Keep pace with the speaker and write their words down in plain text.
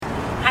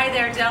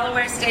Mayor,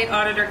 Delaware State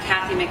Auditor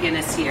Kathy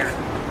McGinnis here.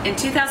 In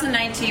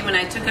 2019, when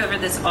I took over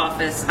this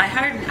office, I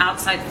hired an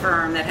outside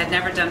firm that had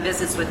never done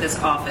business with this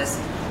office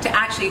to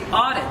actually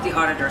audit the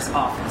auditor's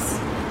office.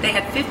 They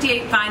had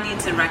 58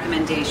 findings and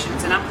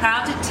recommendations, and I'm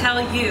proud to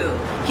tell you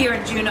here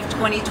in June of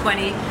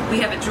 2020, we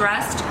have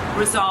addressed,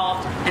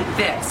 resolved, and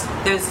fixed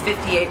those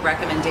 58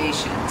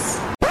 recommendations.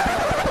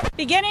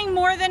 Beginning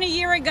more than a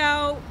year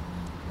ago,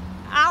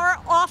 our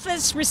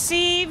office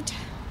received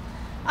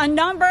a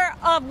number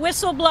of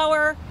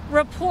whistleblower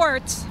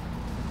reports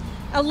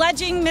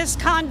alleging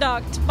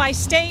misconduct by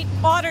State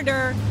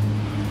Auditor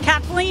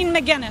Kathleen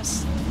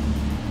McGinnis.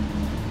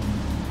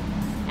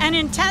 An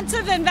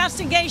intensive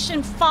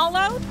investigation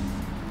followed,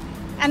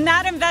 and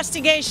that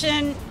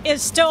investigation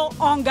is still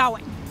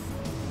ongoing.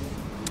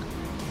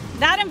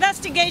 That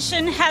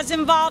investigation has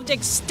involved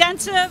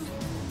extensive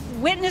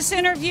witness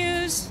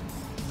interviews,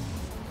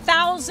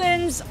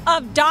 thousands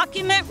of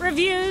document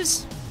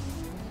reviews,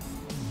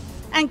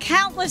 and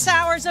countless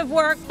hours of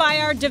work by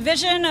our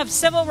Division of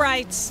Civil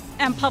Rights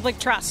and Public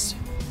Trust.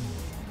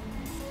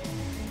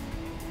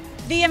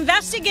 The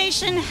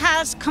investigation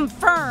has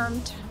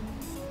confirmed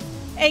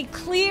a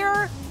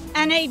clear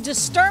and a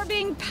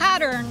disturbing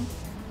pattern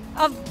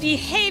of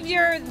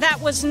behavior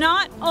that was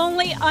not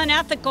only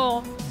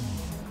unethical,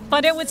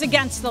 but it was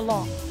against the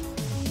law.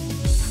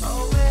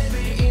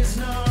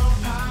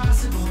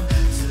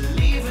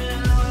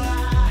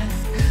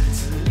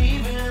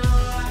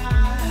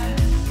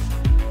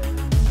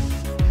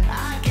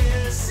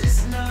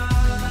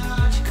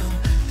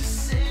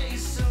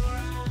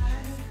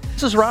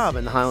 This is Rob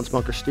in the Highlands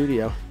Bunker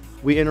studio.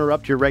 We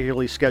interrupt your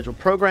regularly scheduled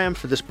program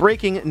for this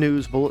breaking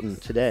news bulletin.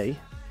 Today,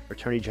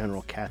 Attorney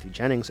General Kathy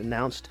Jennings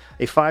announced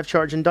a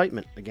 5-charge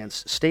indictment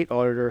against State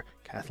Auditor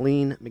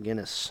Kathleen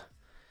McGinnis.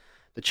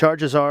 The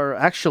charges are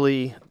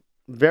actually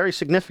very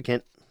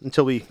significant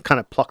until we kind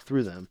of pluck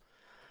through them.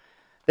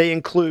 They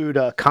include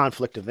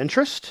conflict of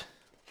interest.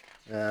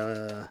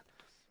 Let's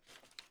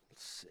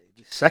see.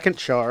 The second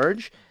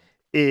charge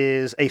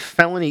is a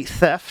felony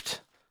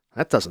theft.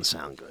 That doesn't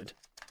sound good.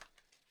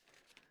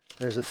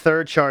 There's a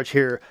third charge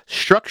here,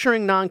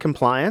 structuring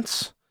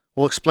noncompliance.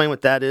 We'll explain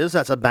what that is.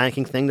 That's a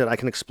banking thing that I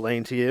can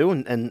explain to you,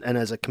 and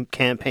as a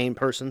campaign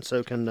person,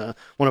 so can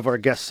one of our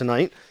guests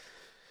tonight.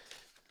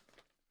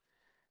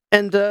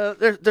 And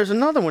there's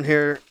another one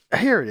here.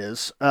 Here it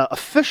is,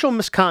 official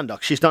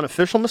misconduct. She's done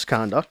official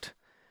misconduct,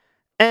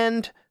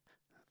 and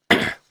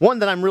one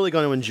that I'm really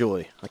going to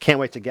enjoy. I can't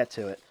wait to get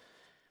to it.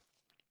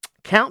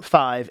 Count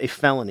 5, a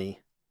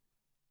felony,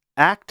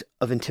 act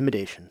of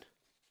intimidation.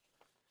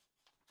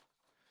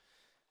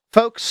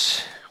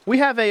 Folks, we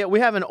have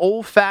an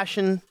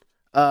old-fashioned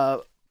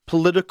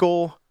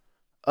political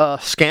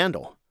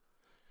scandal,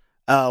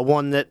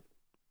 one that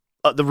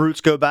the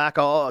roots go back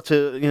all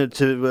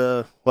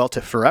to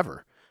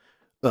forever.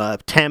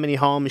 Tammany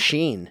Hall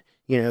machine,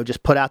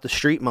 just put out the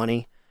street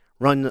money,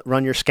 run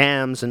your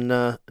scams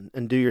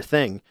and do your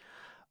thing.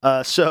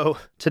 So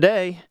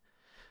today,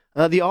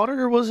 the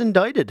auditor was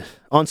indicted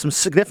on some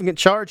significant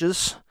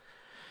charges.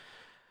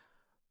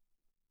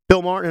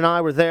 Bill Martin and I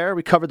were there.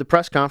 We covered the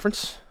press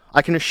conference.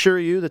 I can assure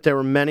you that there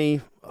were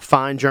many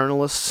fine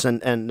journalists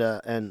and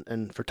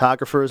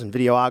photographers and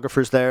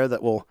videographers there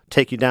that will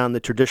take you down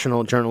the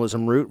traditional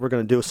journalism route. We're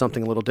going to do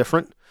something a little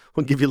different.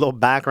 We'll give you a little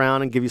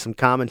background and give you some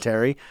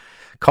commentary.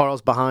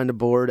 Carl's behind the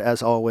board,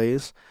 as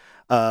always.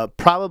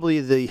 Probably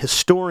the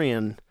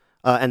historian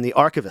and the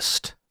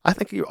archivist. I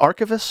think your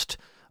archivist,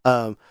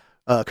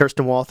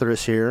 Kirsten Walther,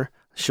 is here.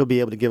 She'll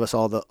be able to give us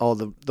all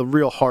the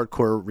real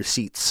hardcore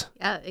receipts.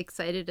 Yeah,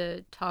 excited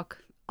to talk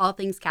all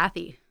things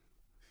Kathy.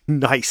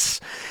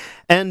 Nice.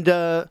 And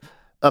a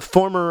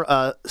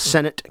former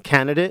Senate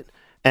candidate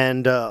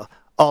and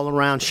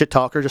all-around shit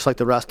talker, just like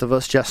the rest of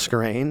us, Jess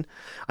Skarain.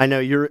 I know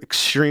you're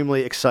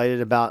extremely excited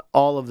about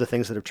all of the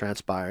things that have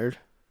transpired.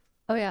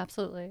 Oh, yeah,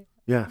 absolutely.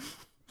 Yeah.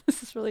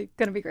 This is really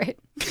going to be great.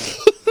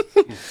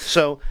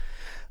 So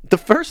the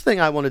first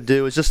thing I want to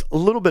do is just a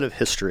little bit of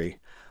history.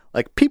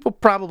 Like, people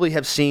probably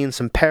have seen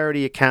some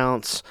parody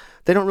accounts.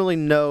 They don't really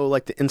know,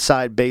 like, the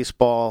inside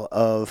baseball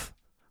of,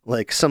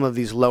 like, some of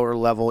these lower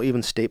level,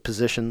 even state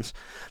positions.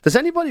 Does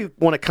anybody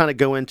want to kind of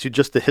go into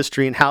just the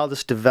history and how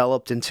this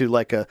developed into,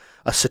 like, a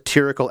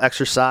satirical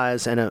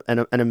exercise and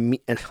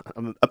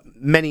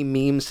many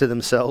memes to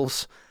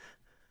themselves?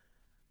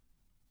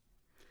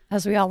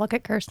 As we all look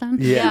at Kirsten?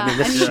 Yeah. I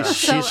mean,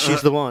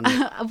 she's the one.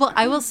 Well,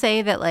 I will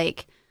say that,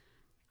 like,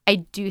 I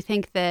do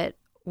think that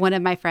one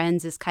of my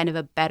friends is kind of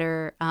a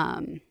better,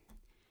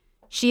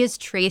 she has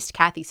traced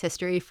Kathy's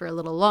history for a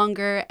little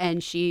longer,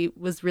 and she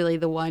was really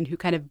the one who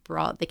kind of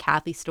brought the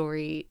Kathy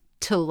story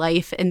to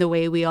life in the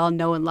way we all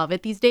know and love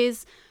it these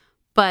days.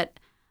 But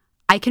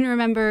I can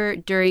remember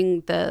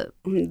during the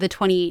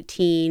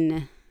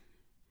 2018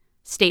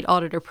 state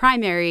auditor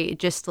primary,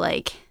 just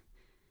like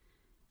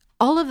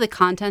all of the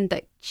content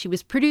that she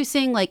was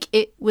producing, like,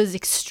 it was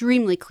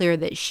extremely clear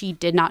that she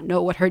did not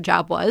know what her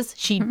job was.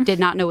 She did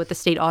not know what the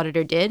state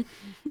auditor did.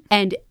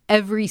 And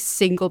every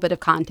single bit of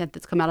content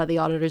that's come out of the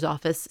auditor's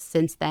office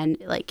since then,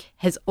 like,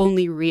 has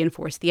only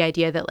reinforced the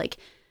idea that, like,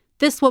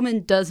 this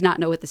woman does not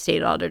know what the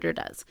state auditor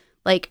does.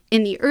 Like,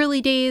 in the early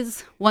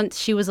days, once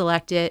she was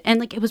elected, and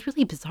like, it was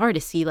really bizarre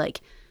to see like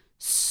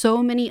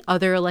so many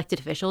other elected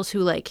officials who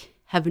like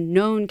have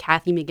known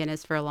Kathy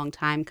McGuinness for a long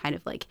time kind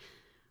of like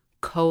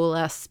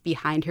coalesce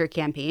behind her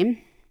campaign.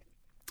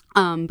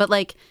 But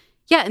like,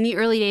 yeah, in the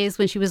early days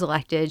when she was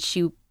elected,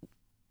 she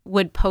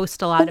would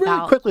post a lot really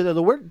about. Quickly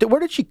though, where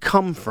did she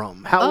come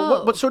from?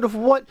 How? What sort of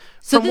what?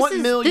 So from what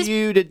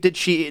milieu did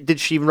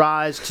she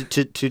rise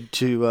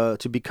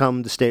to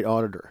become the state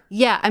auditor?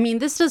 Yeah, I mean,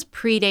 this does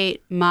predate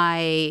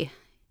my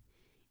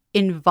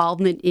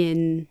involvement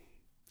in,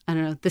 I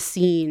don't know, the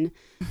scene.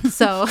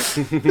 So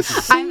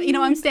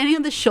I'm standing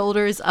on the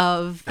shoulders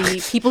of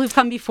the people who've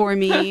come before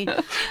me,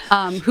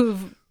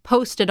 who've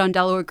posted on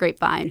Delaware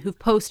Grapevine, who've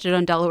posted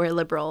on Delaware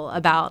Liberal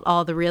about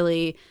all the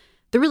really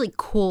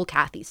cool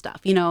Kathy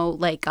stuff,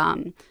 like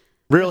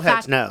real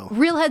heads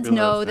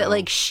know that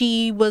like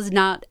she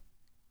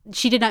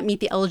did not meet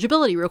the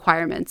eligibility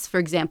requirements, for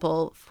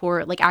example,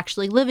 for like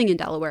actually living in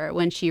Delaware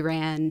when she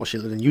ran. Well, she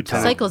lived in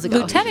Utah cycles ago.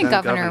 Lieutenant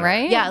governor,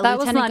 right? Yeah, that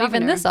was not governor.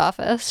 Even this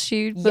office.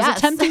 She was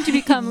attempting to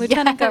become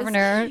lieutenant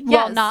governor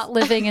while not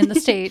living in the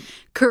state.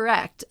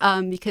 Correct,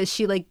 because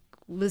she like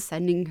was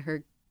sending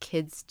her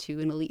kids to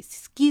an elite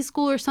ski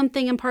school or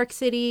something in Park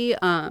City.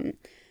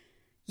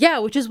 Yeah,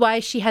 which is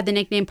why she had the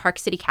nickname Park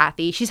City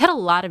Kathy. She's had a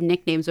lot of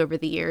nicknames over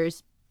the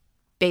years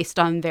based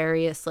on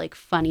various like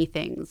funny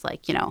things,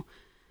 like,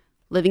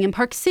 living in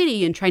Park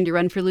City and trying to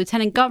run for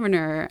lieutenant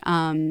governor,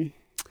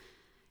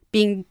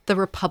 being the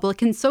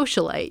Republican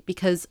socialite,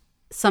 because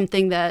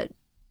something that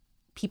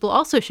people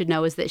also should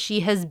know is that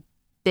she has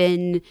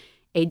been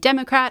a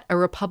Democrat, a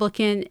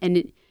Republican, and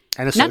a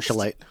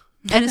socialite.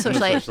 And a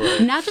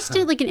socialite. Not just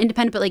like an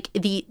independent, but like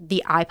the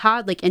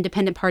IPOD, like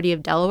Independent Party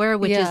of Delaware,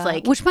 which is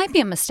like... Which might be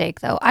a mistake,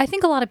 though. I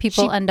think a lot of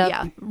people end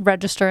up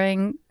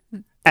registering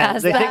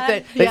as they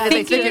that.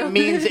 Think it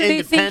means independent.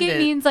 They think it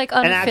means like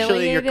unaffiliated. And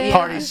actually your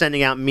party's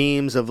sending out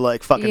memes of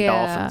like fucking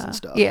dolphins and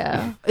stuff.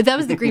 Yeah. That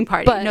was the Green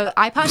Party. But, no,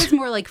 IPOD is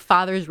more like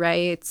father's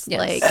rights. Yes.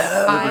 Like,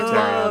 I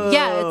love...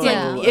 Yeah, it's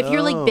like if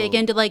you're like big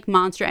into like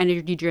Monster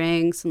energy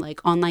drinks and like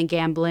online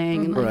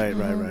gambling. And, like,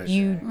 Right.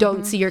 You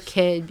don't see your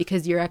kid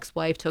because your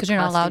ex-wife took Because you're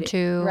not allowed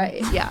custody. to.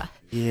 Right, yeah.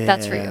 Yeah.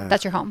 That's for you.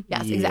 That's your home.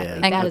 Yes,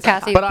 exactly. And That is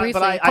Kathy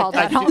briefly called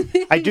that home.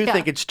 I do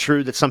think it's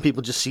true that some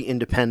people just see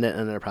independent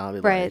and they're probably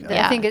right. like,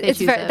 I think it's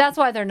choose very, it. that's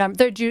why they're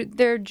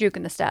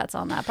juking the stats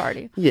on that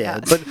party. Yeah,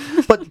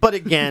 but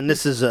again,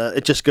 this is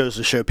it just goes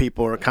to show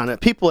people are kind of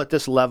people at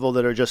this level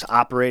that are just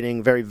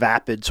operating very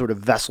vapid sort of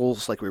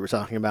vessels, like we were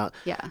talking about.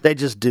 Yeah, they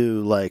just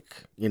do like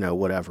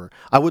whatever.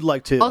 I would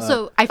like to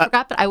also I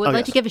forgot, but I would like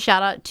yes. to give a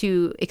shout out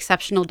to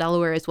Exceptional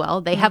Delaware as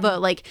well. They have a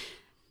like.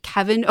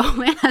 Kevin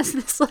Owen has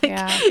this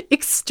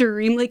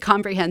extremely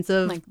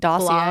comprehensive like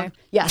dossier. blog.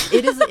 Yes,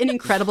 it is an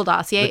incredible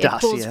dossier. It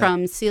pulls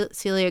from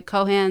Celia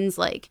Cohen's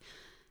like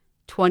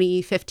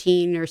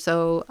 2015 or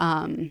so.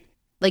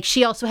 Like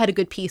she also had a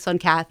good piece on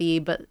Kathy,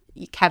 but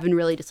Kevin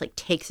really just like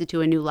takes it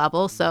to a new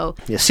level. So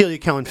yeah, Celia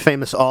Cohen,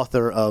 famous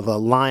author of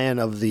Lion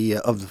of the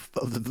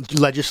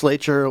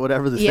Legislature or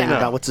whatever the thing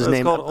about what's his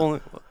name?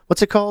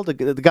 What's it called? The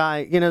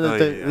guy,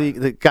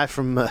 the guy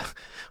from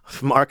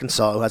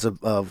Arkansas who has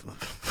a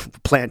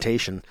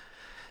plantation.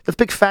 The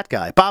big fat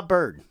guy, Bob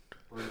Byrd.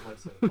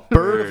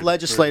 Bird of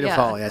Legislative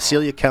Hall. Yeah,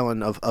 Celia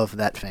Cohen of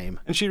that fame.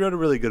 And she wrote a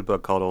really good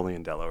book called Only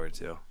in Delaware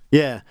too.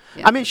 Yeah.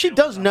 I mean, she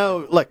does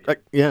know,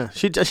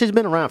 she's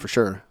been around for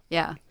sure.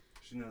 Yeah.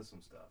 She knows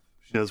some stuff.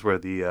 She knows where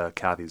the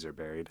Cathys are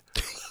buried.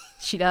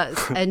 She does.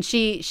 And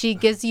she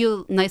gives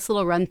you a nice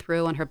little run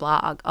through on her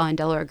blog on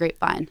Delaware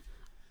Grapevine.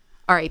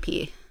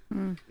 R.I.P.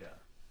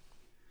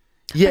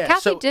 Yeah.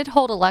 But Kathy did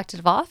hold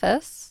elective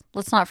office.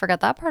 Let's not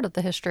forget that part of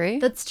the history.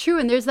 That's true.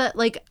 And there's that,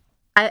 like,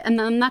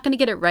 and I'm not going to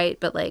get it right,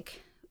 but,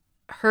 like,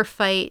 her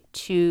fight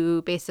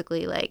to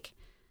basically, like,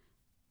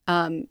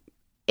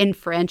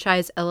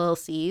 enfranchise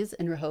LLCs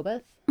in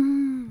Rehoboth.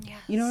 Yes.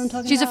 You know what I'm talking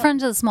about? She's a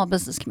friend of the small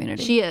business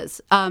community. She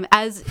is,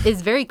 as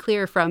is very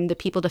clear from the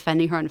people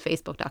defending her on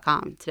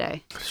Facebook.com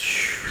today.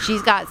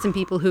 She's got some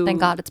people who... Thank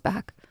God it's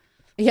back.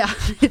 Yeah,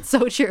 it's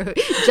so true.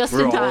 Just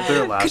in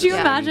time. Could you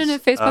imagine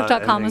if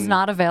Facebook.com was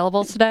not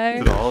available today?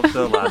 Did all of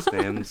the last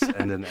names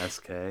end in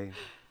SK?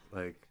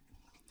 Like...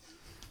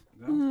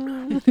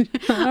 No.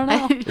 I don't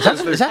know.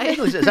 Is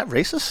that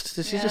racist?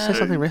 Did she just say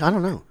something racist? I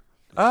don't know.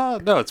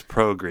 No, it's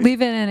pro-green.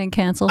 Leave it in and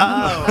cancel.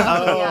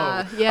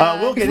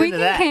 Yeah. We'll get into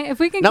that. If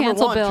we can Number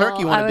cancel one, Bill,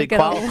 Turkey won a big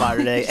qualifier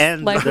today,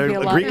 and life would be a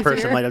a lot Greek person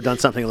easier. might have done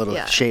something a little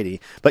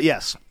shady. But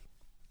yes.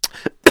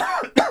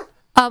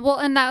 Well,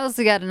 and that was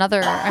yet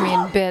another,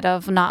 bit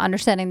of not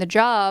understanding the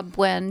job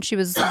when she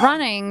was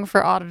running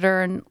for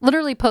auditor and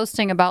literally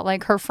posting about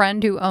like her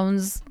friend who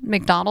owns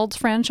McDonald's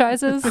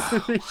franchises.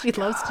 She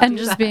loves to and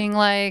just being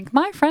like,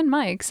 my friend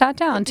Mike sat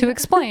down to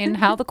explain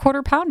how the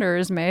quarter pounder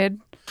is made.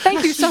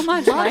 Thank you so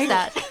much, Mike.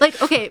 that. Like,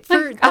 okay,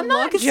 for I'm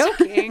not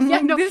joking.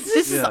 Yeah, no,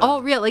 this is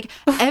all real. Like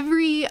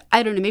every,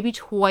 I don't know, maybe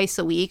twice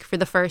a week for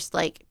the first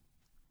like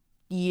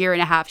year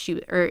and a half,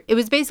 it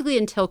was basically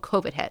until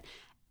COVID hit.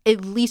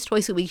 At least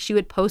twice a week, she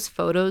would post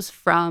photos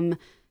from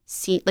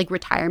like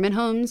retirement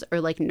homes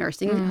or like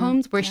nursing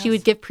homes where she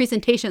would give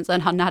presentations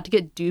on how not to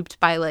get duped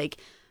by like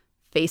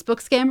Facebook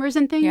scammers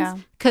and things. Yeah.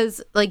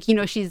 Because like, you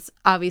know, she's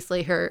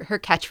obviously her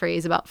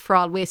catchphrase about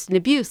fraud, waste, and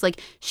abuse.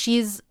 Like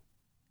she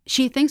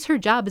thinks her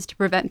job is to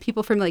prevent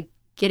people from like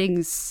getting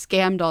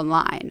scammed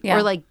online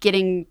or like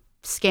getting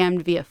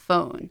scammed via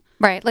phone.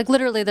 Right. Like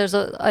literally there's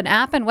an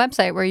app and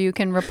website where you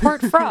can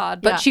report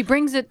fraud, but she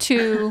brings it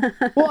to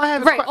Well, I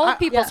have old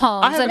people's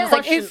homes. And it's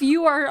like, if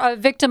you are a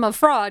victim of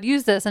fraud,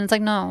 use this. And it's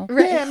like, no.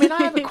 Yeah, I mean,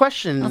 I have a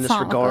question in That's this not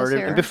what regard. goes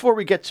And here. before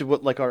we get to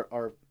what like our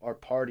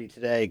party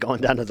today,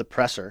 going down to the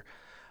presser,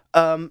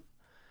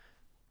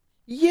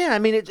 yeah, I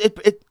mean,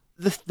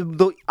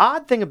 the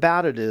odd thing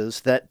about it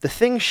is that the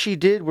things she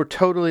did were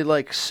totally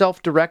like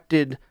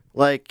self-directed,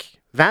 like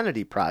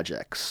vanity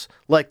projects.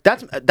 Like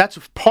that's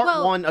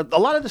part one. A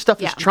lot of the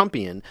stuff is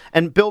Trumpian.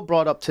 And Bill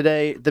brought up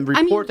today the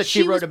report that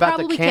she wrote about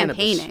the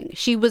cannabis. Campaigning.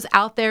 She was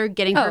out there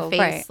getting her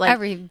face like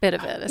every bit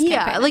of it is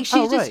campaigning. Like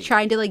she's just right.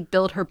 trying to like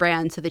build her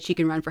brand so that she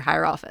can run for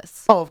higher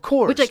office. Oh, of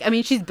course. Which like I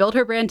mean she's built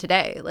her brand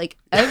today. Like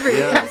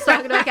everyone's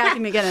talking about Kathy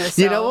McGinnis.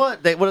 You so- know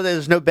what?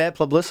 There's no bad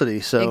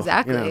publicity. So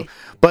Exactly. You know.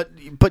 But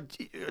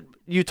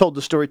you told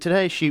the story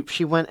today.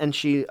 She went and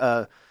she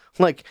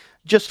like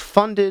just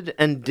funded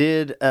and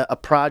did a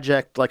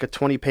project, like a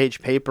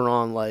 20-page paper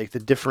on like the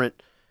different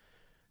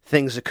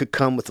things that could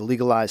come with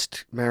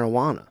legalized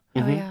marijuana.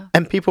 Oh, yeah.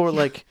 And people were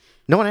like,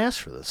 "No one asked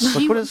for this.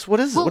 Like, what is it?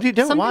 Well, What are you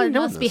doing? Why are you something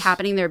doing must be this?"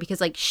 happening there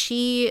because like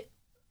she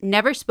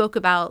never spoke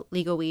about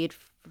legal weed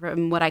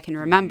from what I can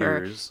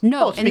remember. Years. No,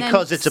 Well, it's and then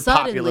because it's a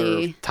popular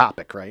suddenly,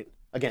 topic, right?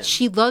 Again,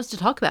 She loves to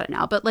talk about it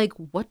now, but like,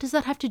 what does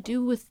that have to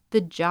do with the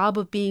job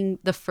of being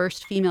the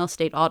first female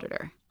state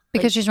auditor?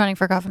 Because she's running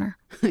for governor.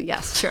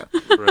 Yes, true.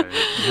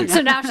 Right.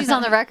 So now she's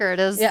on the record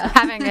as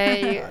having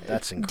a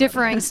that's incredible.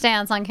 differing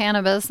stance on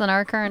cannabis than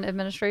our current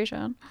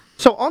administration.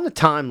 So on the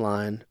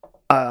timeline,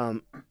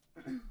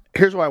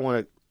 here's where I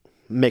want to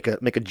make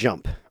a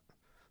jump.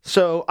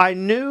 So I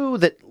knew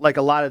that like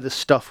a lot of this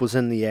stuff was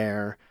in the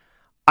air.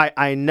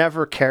 I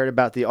never cared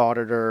about the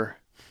auditor.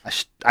 I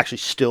actually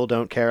still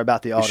don't care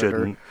about the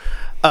auditor.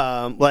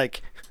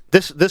 Like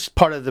this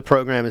part of the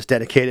program is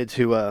dedicated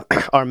to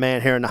our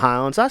man here in the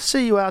Highlands. I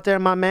see you out there,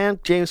 my man,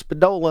 James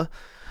Spadola.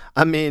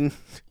 I mean,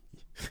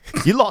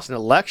 you lost an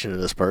election to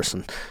this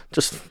person,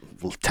 just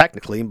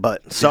technically,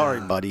 but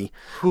sorry, buddy.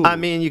 I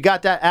mean, you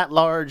got that at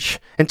large.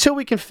 Until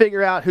we can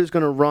figure out who's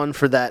going to run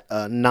for that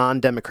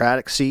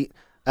non-democratic seat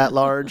at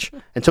large,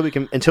 until we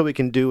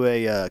can do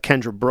a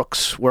Kendra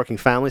Brooks Working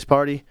Families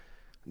Party.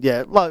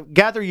 Yeah, look,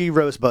 gather ye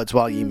rosebuds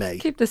while ye may.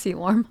 Keep the seat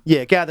warm.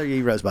 Yeah, gather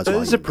ye rosebuds That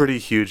while is ye a pretty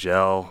huge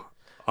L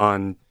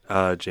on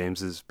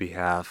James's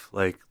behalf.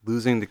 Like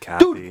losing to may.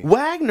 Kathy. Dude,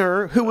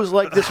 Wagner, who was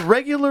like this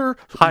regular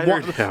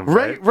Hired him,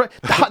 right?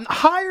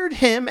 hired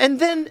him and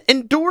then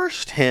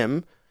endorsed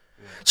him.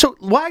 So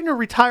Wagner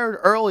retired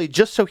early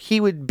just so he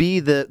would be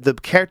the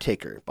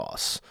caretaker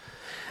boss,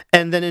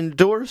 and then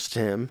endorsed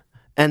him.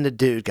 And the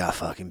dude got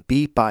fucking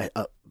beat by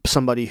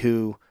somebody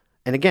who,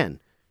 and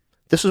again,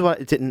 this is what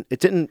it didn't.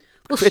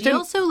 Well, it she didn't,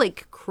 also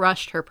like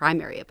crushed her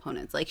primary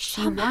opponents. Like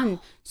she won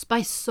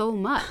by so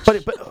much.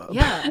 But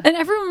yeah. And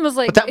everyone was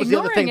like But that was the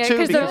other ignoring thing, it too,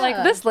 because they're because-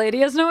 like, this lady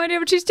has no idea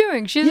what she's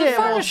doing. She's Yeah, a well,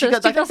 pharmacist. she got- I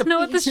She think doesn't know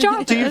what this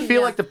job do you is.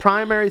 feel like the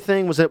primary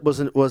thing was a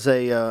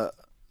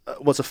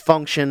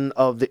function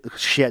of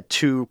she had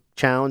two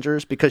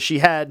challengers because she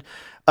had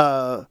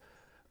the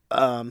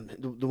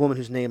woman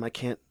whose name I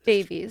can't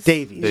Davies.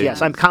 Davies.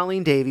 Yes, I'm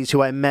Colleen Davies,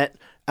 who I met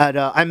at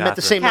I met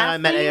the same night I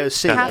met Catherine?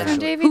 AOC. Catherine actually.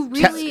 Davies? Who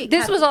really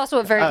This was also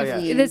a very Oh, yeah.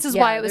 confusing. This is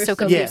why it was so there's so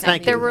confusing. Yeah,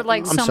 thank there you. were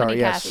like I'm so sorry, many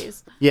yes.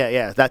 Cathys.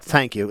 Yeah.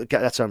 Thank you.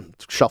 That's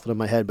shuffled in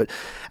my head, but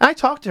and I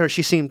talked to her.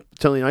 She seemed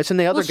totally nice, and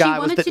the other Well, she guy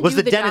wanted to was do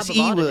the the Dennis job of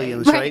E. auditing.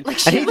 Williams, Right, right? like,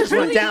 And she he just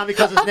went down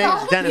because his name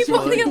is Dennis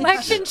People in the Williams.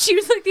 election, she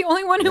was like the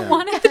only one who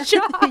wanted the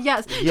job.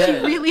 yes. Yeah. She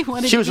really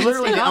wanted She to was be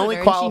literally state the only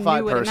auditor, and she qualified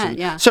knew what it person. meant,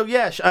 yeah. So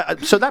yeah,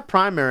 so that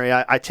primary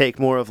I take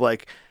more of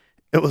like.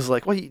 It was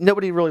like, well,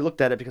 nobody really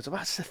looked at it because,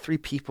 it's the three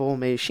people.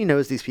 Maybe she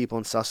knows these people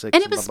in Sussex.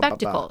 And it was blah, blah,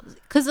 blah, blah.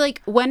 spectacle. Because,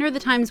 like, when are the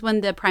times when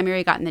the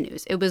primary got in the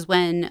news? It was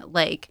when,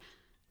 like,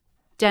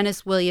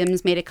 Dennis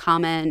Williams made a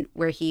comment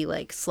where he,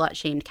 like,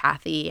 slut-shamed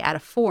Kathy at a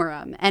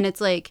forum. And it's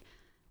like,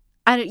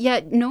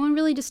 no one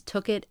really just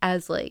took it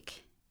as,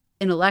 like,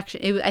 an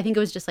election. I think it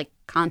was just, like,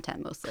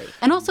 content mostly.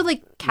 And also,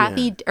 like,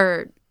 Kathy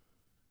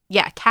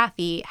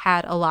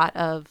had a lot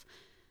of,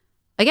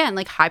 again,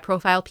 like high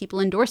profile people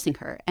endorsing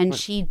her. And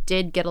she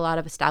did get a lot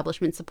of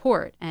establishment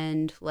support.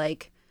 And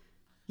like,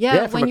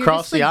 from when you're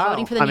across just, the like, aisle.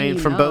 voting for the I name mean,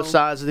 you from know. both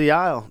sides of the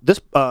aisle. This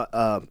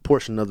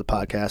portion of the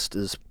podcast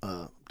is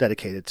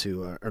dedicated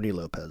to Ernie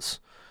Lopez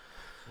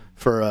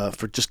for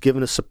just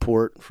giving us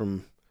support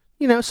from,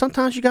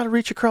 sometimes you got to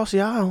reach across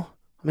the aisle.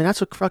 I mean,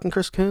 that's what fucking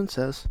Chris Coons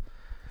says.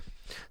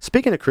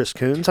 Speaking of Chris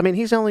Coons, I mean,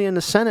 he's only in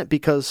the Senate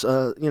because,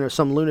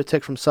 some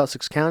lunatic from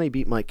Sussex County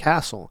beat Mike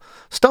Castle.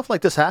 Stuff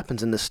like this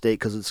happens in this state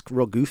because it's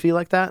real goofy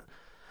like that.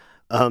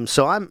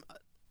 So what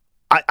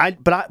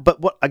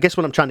I guess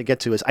what I'm trying to get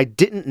to is I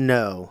didn't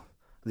know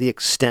the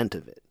extent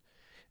of it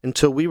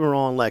until we were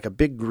on like a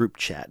big group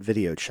chat,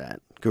 video chat,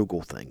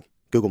 Google thing,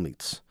 Google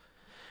Meets.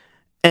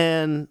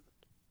 And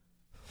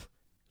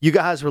you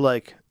guys were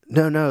like,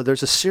 no,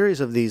 there's a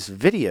series of these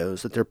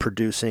videos that they're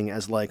producing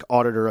as like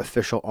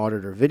official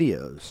auditor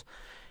videos.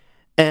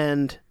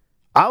 And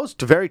I was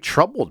very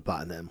troubled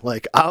by them.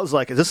 Like, I was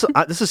like, this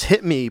has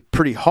hit me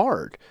pretty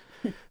hard.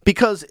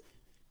 Because,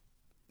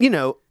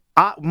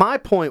 my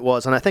point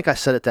was, and I think I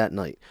said it that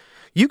night,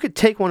 you could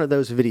take one of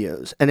those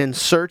videos and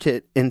insert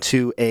it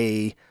into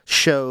a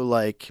show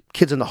like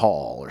Kids in the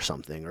Hall or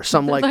something, or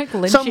some like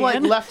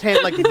left hand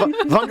like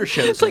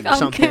Wundershausen or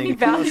something.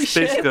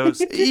 Space Ghost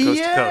to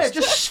Coast.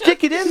 Just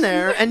stick it in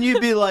there, and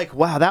you'd be like,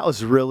 "Wow, that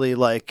was really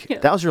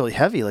that was really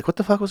heavy. Like, what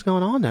the fuck was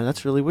going on there?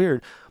 That's really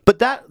weird."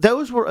 But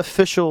those were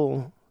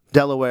official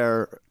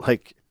Delaware.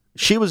 Like,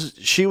 she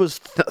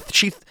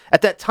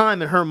at that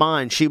time in her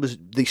mind, she was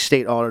the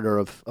state auditor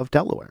of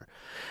Delaware.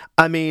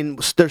 I mean,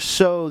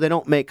 they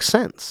don't make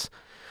sense.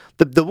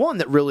 The one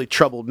that really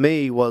troubled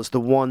me was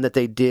the one that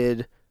they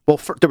did. Well,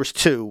 there was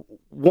two.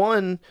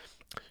 One,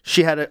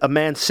 she had a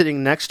man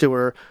sitting next to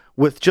her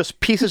with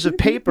just pieces of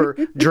paper,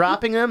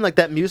 dropping them like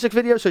that music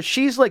video. So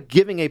she's like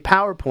giving a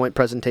PowerPoint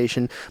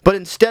presentation, but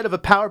instead of a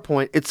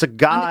PowerPoint, it's a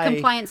guy. On the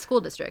compliant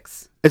school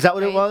districts. Is that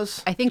what it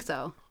was? I think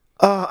so.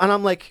 And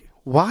I'm like,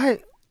 why?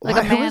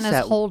 Like a man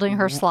is holding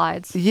her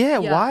slides. Yeah,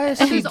 why is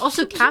and she? there's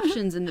also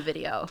captions in the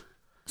video.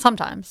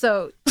 Sometimes.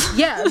 So,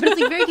 yeah, but it's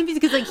like very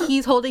confusing because like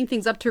he's holding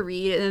things up to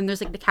read and then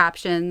there's like the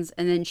captions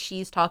and then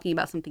she's talking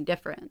about something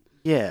different.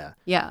 Yeah.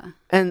 Yeah.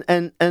 And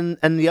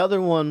the other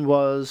one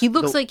was he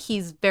looks like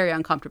he's very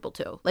uncomfortable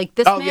too. Like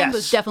this man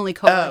was definitely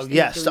coerced. Oh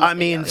yes. I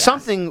mean,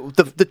 something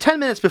the 10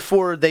 minutes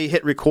before they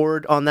hit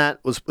record on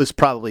that was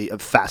probably a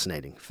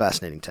fascinating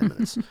 10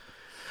 minutes.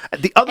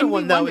 The other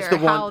one though is the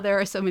one how there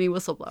are so many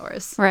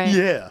whistleblowers. Right.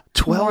 Yeah.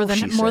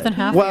 12 more than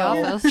half the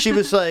office. She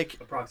was like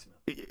Approximately.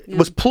 It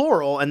was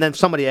plural, and then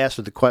somebody asked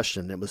her the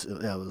question. It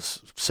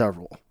was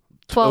several.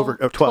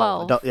 12.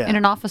 12. Yeah. In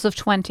an office of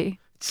 20.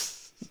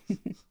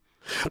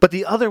 But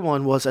the other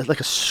one was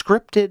like a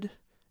scripted.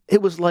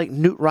 It was like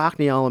Newt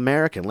Rockney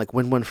All-American, like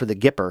Win Win for the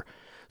Gipper.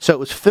 So it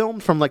was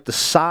filmed from like the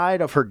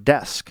side of her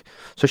desk.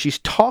 So she's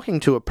talking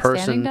to a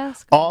person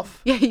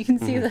off. Yeah, you can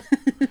see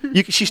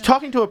that. She's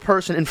talking to a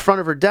person in front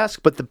of her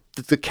desk, but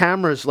the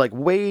camera's like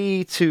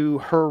way to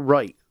her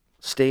right.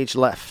 Stage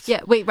left.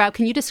 Yeah, wait, Rob,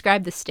 can you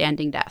describe the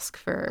standing desk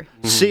for?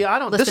 See, I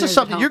don't. This is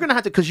something you're going to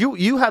have to, because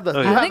you have the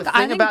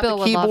thing about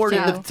the keyboard.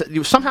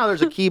 Somehow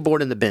there's a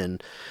keyboard in the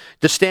bin.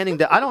 The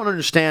standing. I don't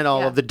understand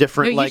all of the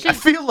different. No, I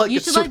feel like you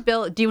should let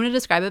Bill. Do you want to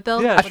describe it,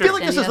 Bill? Yeah, I feel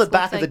like this is the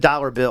back of the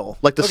dollar bill,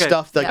 like the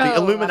stuff, like the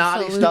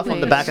Illuminati stuff on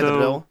the back of the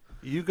bill.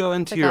 You go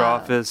into your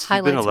office.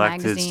 You've been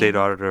elected state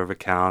auditor of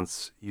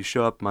accounts. You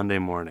show up Monday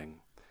morning.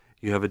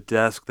 You have a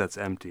desk that's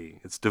empty.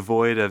 It's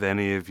devoid of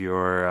any of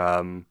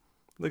your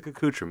like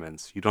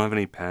accoutrements. You don't have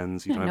any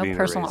pens. You don't have any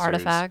personal erasers.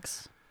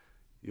 artifacts.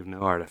 You have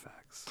no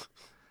artifacts.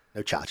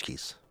 No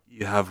tchotchkes.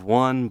 You have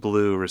one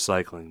blue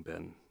recycling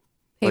bin.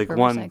 Paper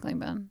recycling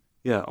bin.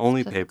 Yeah,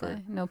 only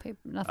paper. No paper.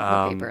 Nothing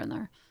but paper in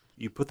there.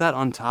 You put that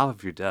on top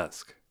of your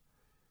desk.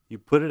 You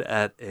put it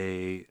at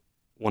a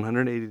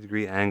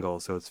 180-degree angle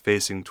so it's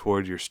facing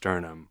toward your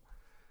sternum.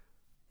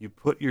 You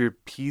put your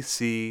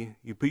PC.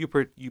 You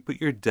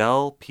put your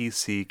Dell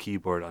PC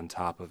keyboard on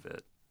top of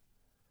it.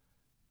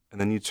 And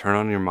then you turn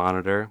on your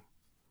monitor.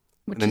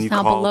 Which is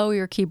now below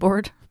your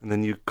keyboard. And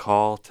then you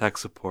call tech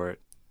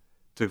support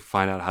to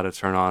find out how to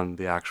turn on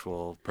the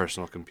actual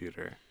personal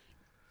computer.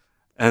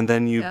 And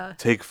then you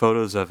take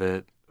photos of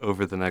it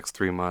over the next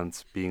 3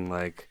 months being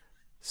like,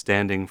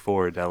 standing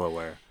for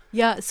Delaware.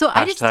 Yeah, so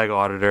hashtag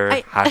auditor,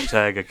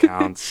 hashtag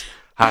accounts,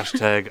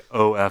 hashtag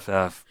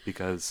OFF,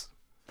 because...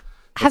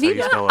 Have you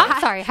not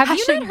heard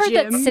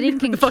that sitting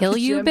can kill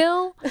you,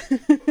 Bill?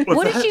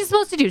 What is she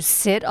supposed to do?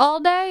 Sit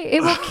all day?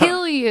 It will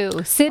kill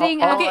you.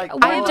 Sitting. I have a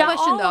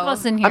question though. All of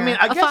us in here. I mean,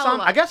 I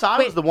guess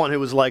I was the one who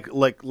was like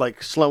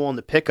slow on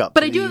the pickup.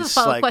 But I do have a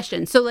follow-up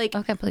question. So, like,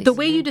 the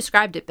way you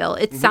described it, Bill,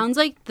 it sounds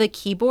like the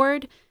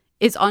keyboard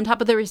is on top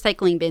of the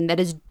recycling bin that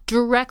is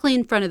directly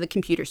in front of the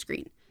computer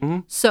screen. Mm-hmm.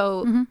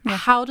 So,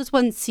 how does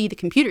one see the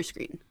computer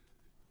screen?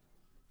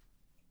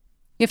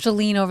 You have to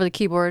lean over the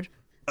keyboard.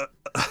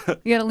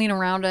 You got to lean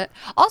around it.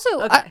 Also,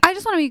 I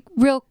just want to be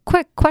real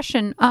quick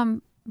question,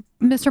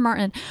 Mr.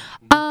 Martin.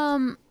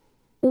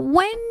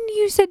 When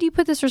you said you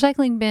put this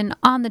recycling bin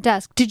on the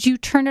desk, did you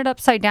turn it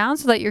upside down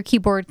so that your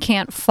keyboard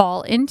can't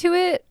fall into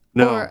it?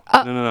 No,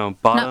 no.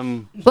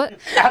 Bottom. No. What?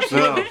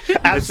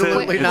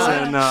 Absolutely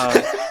not.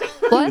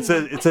 What?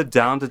 It's a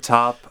down to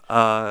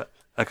top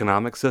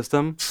economic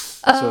system.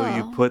 So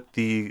you put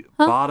the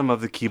bottom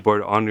of the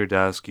keyboard on your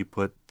desk. You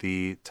put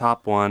the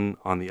top one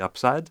on the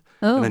upside,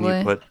 and then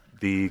you put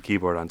the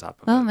keyboard on top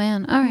of it. Oh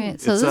man! All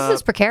right, so this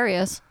is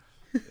precarious.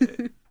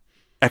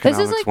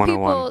 Economics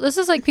 101. This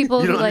is like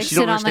people who like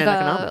sit on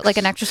like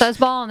an exercise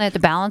ball and they have to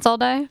balance all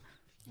day.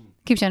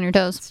 Keeps you on your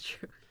toes. That's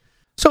true.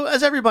 So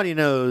as everybody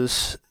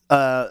knows,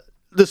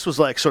 this was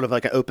like sort of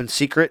like an open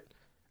secret.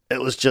 It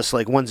was just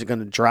like, when's it going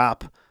to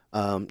drop?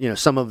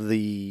 Some of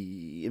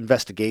the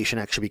investigation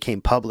actually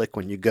became public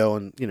when you go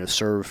and,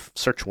 serve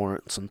search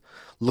warrants and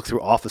look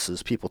through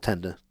offices. People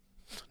tend to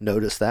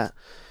notice that.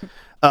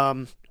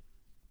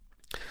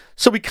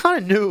 So we kind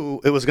of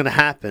knew it was going to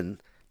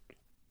happen.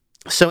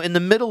 So in the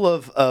middle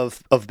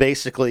of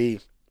basically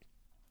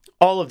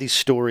all of these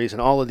stories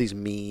and all of these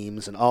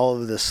memes and all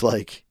of this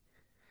like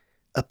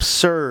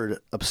absurd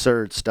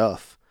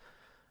stuff,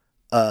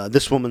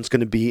 this woman's going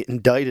to be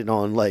indicted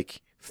on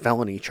like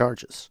felony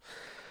charges.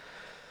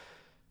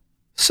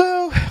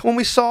 So when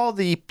we saw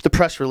the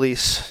press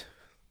release,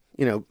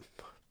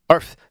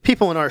 our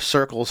people in our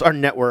circles, our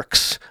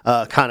networks,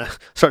 kind of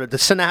the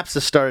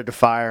synapses started to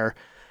fire,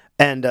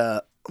 and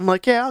I'm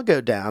like, yeah, I'll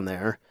go down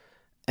there,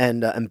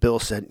 and Bill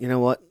said, you know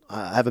what,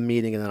 I have a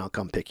meeting and then I'll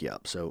come pick you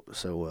up. So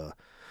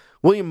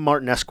William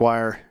Martin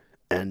Esquire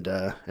and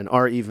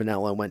R.E.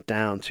 Vanella went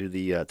down to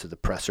the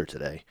presser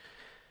today.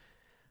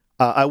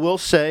 I will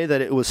say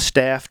that it was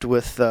staffed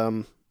with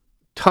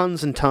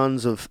tons and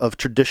tons of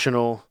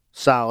traditional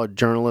solid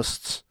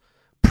journalists,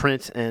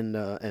 print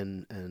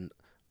and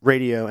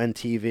radio and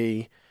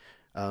TV.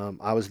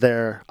 I was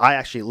there.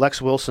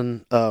 Lex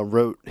Wilson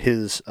wrote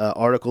his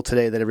article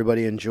today that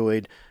everybody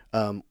enjoyed,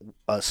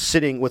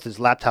 sitting with his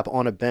laptop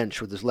on a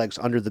bench with his legs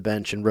under the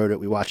bench, and wrote it.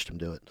 We watched him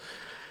do it.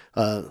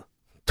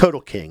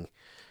 Total king.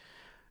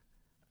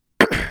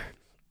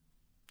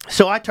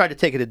 So I tried to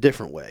take it a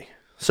different way.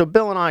 So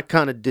Bill and I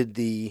kind of did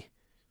the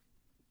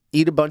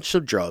eat a bunch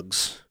of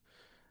drugs.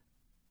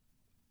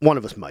 One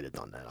of us might have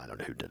done that. I don't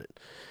know who did it.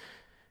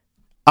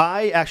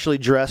 I actually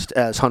dressed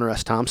as Hunter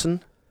S.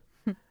 Thompson,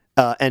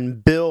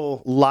 and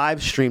Bill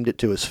live streamed it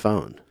to his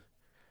phone.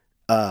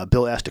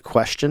 Bill asked a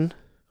question,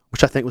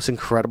 which I think was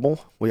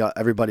incredible.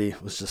 Everybody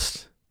was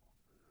just,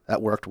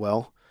 that worked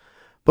well.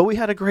 But we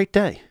had a great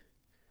day.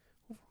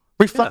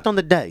 Reflect on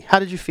the day. How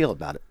did you feel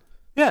about it?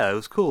 Yeah, it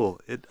was cool.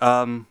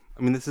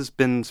 This has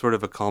been sort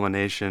of a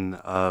culmination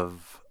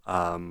of,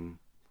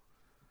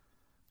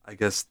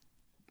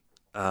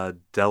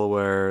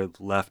 Delaware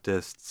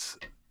leftists'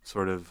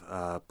 sort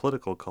of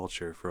political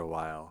culture for a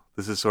while.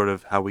 This is sort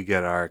of how we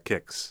get our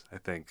kicks, I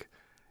think,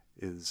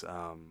 is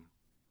sort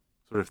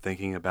of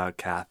thinking about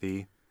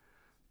Kathy,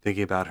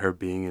 thinking about her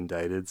being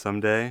indicted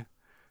someday,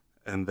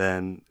 and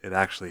then it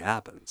actually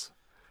happens.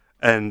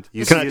 And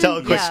Can I tell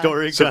a quick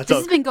story? So this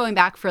has been going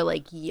back for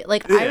I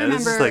remember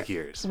this is like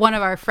years. One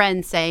of our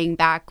friends saying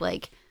back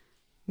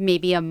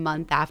maybe a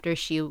month after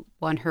she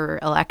won her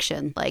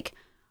election,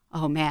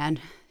 oh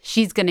man,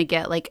 she's going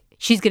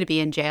to be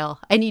in jail.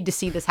 I need to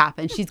see this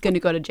happen. She's going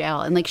to go to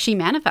jail. And she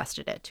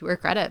manifested it, to her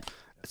credit.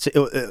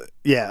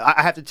 Yeah,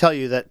 I have to tell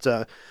you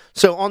that.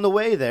 So on the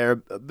way there,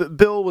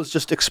 Bill was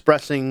just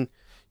expressing,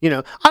 I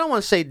don't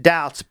want to say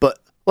doubts, but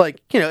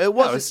it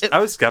was. I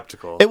was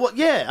skeptical.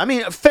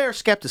 Fair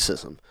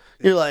skepticism.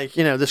 You're like,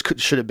 this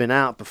should have been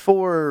out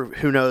before.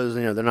 Who knows?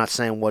 They're not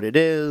saying what it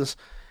is,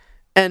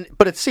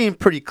 but it seemed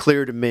pretty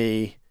clear to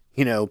me,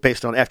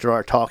 based on after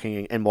our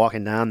talking and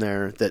walking down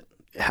there, that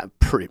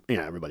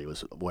everybody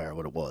was aware of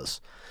what it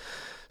was.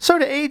 So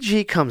the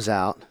AG comes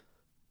out.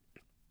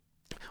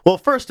 Well,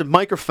 first the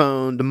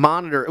microphone, the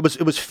monitor, it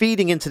was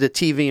feeding into the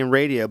TV and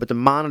radio, but the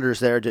monitors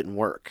there didn't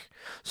work.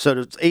 So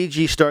the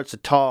AG starts to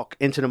talk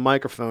into the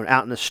microphone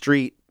out in the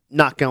street,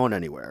 not going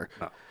anywhere.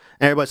 Oh.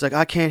 And everybody's like,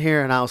 I can't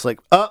hear. And I was like,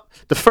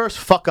 the first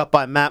fuck up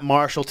by Matt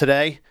Marshall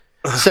today.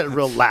 I said it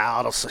real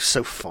loud. It was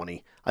so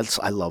funny.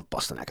 I love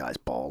busting that guy's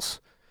balls.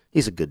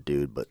 He's a good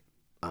dude, but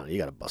you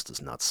got to bust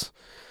his nuts.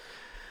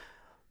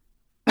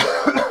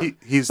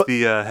 He's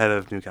the head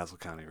of Newcastle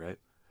County, right?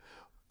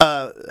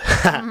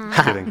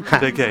 Kidding.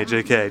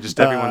 JK. Just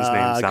everyone's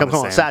name sounds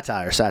the same.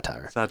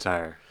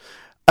 Satire.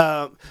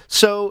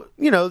 So,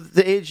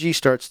 the AG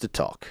starts to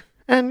talk.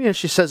 And,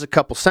 she says a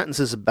couple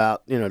sentences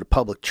about, the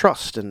public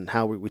trust and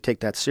how we take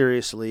that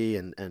seriously.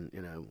 And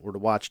we're the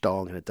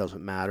watchdog and it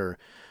doesn't matter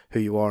who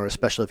you are,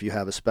 especially if you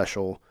have a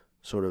special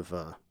sort of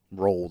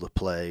role to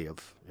play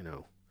of,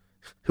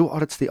 who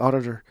audits the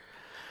auditor.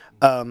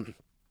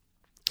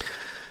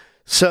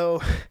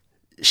 So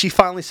she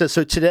finally says,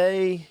 so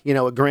today,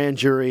 a grand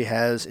jury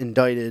has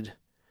indicted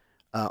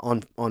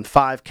on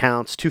 5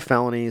 counts, 2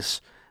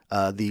 felonies,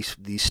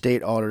 the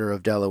state auditor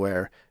of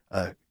Delaware,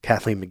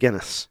 Kathleen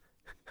McGinnis.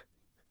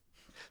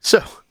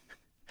 So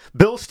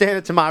Bill's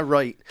standing to my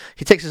right.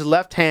 He takes his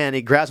left hand,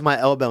 he grabs my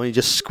elbow, and he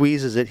just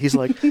squeezes it. He's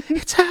like,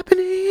 it's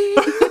happening.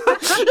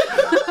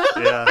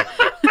 Yeah.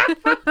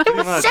 Pretty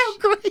much. So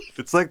great.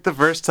 It's like the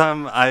first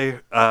time I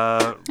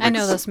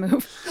know this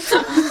move.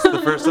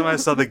 The first time I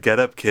saw the Get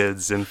Up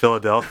Kids in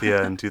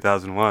Philadelphia in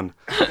 2001.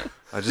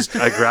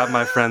 I grabbed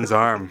my friend's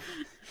arm.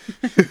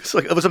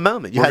 It was a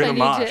moment.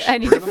 I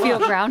need to feel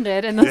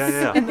grounded in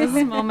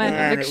this moment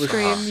of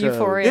extreme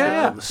euphoria.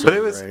 Yeah. But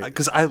it was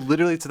because I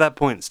literally to that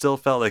point still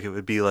felt like it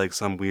would be like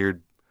some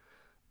weird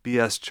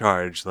BS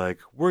charge, like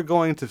we're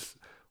going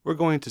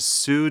to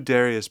sue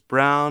Darius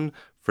Brown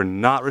for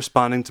not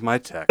responding to my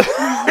text.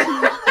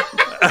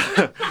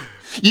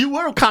 You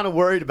were kind of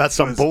worried about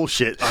some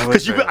bullshit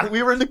because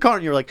we were in the car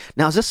and you were like,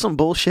 "Now is this some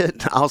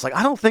bullshit?" I was like,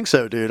 "I don't think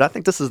so, dude. I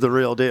think this is the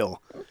real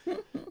deal."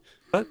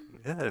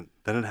 Yeah,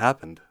 then it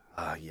happened.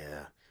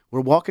 Yeah.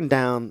 We're walking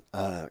down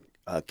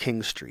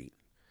King Street,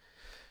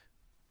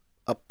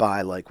 up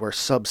by like where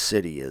Sub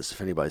City is,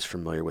 if anybody's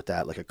familiar with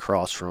that, like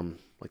across from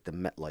like the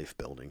MetLife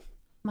building.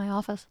 My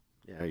office.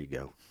 Yeah, there you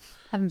go.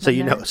 Haven't So been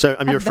you there. know, so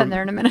I mean, Haven't been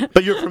there in a minute.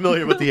 but you're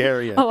familiar with the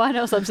area. Oh, I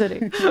know Sub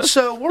City.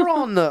 So we're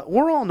on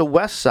the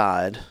west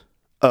side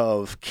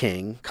of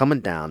King, coming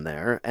down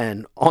there,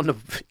 and on the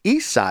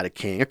east side of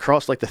King,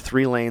 across like the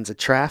 3 lanes of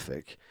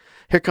traffic,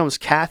 here comes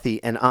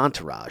Kathy and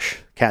Entourage,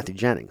 Kathy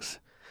Jennings.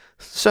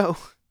 So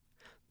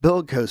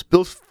Bill's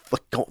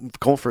like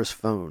going for his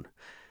phone.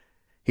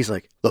 He's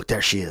like, "Look,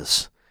 there she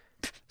is."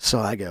 So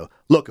I go,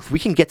 "Look, if we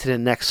can get to the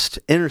next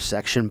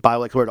intersection by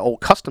like where the old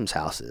customs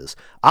house is,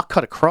 I'll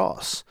cut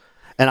across."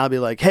 And I'll be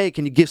like, "Hey,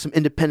 can you give some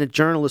independent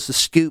journalists a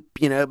scoop?"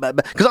 You know,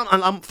 because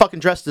I'm fucking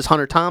dressed as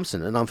Hunter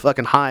Thompson and I'm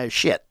fucking high as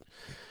shit.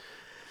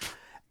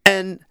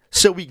 And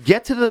so we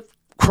get to the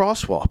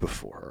crosswalk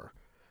before her.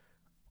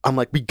 I'm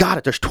like, "We got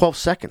it. There's 12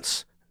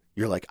 seconds."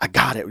 You're like, "I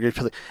got it."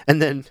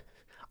 And then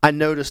I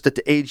noticed that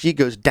the AG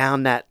goes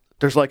down that.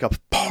 There's like a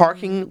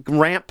parking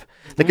ramp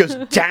that goes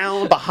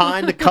down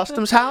behind the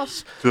customs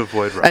house To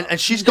avoid Rob. and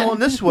she's going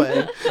this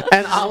way.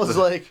 And I was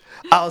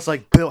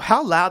like, "Bill,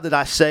 how loud did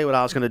I say what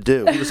I was going to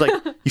do?" He was like,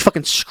 "You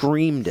fucking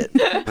screamed it."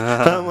 And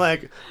I'm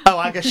like, "Oh,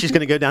 I guess she's going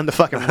to go down the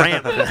fucking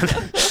ramp."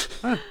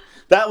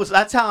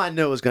 That's how I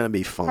knew it was going to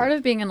be fun. Part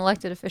of being an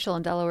elected official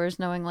in Delaware is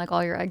knowing like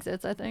all your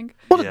exits, I think.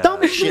 Well, the Yeah.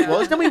 dumbest shit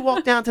was, then we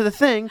walk down to the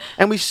thing,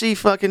 and we see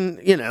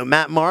fucking,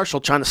 Matt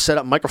Marshall trying to set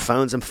up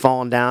microphones and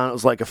falling down. It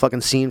was like a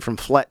fucking scene from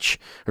Fletch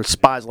or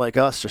Spies Like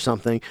Us or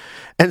something.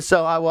 And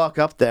so I walk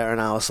up there,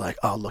 and I was like,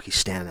 "Oh, look, he's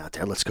standing out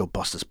there. Let's go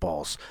bust his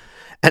balls."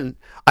 And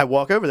I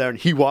walk over there, and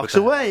he walks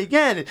away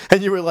again.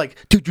 And you were like,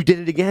 "Dude, you did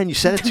it again. You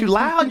said it too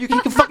loud. You can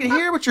fucking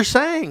hear what you're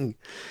saying."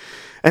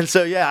 And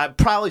so, yeah, I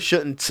probably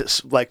shouldn't,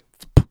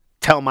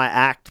 tell my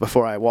act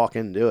before I walk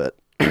in and do it.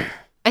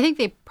 I think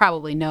they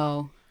probably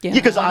know. Yeah,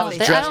 because I don't was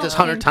think- dressed don't as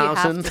Hunter think you have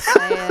Thompson. to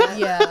say it.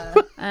 Yeah.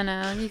 I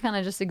know. You kind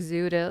of just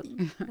exude it.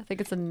 I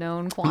think it's a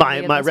known quantity. My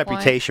at my this point.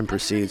 reputation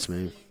precedes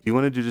me. You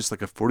want to do just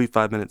like a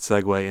 45-minute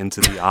segue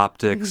into the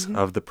optics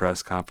of the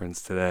press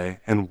conference today,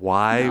 and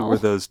why No. were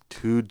those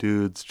 2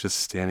 dudes just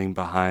standing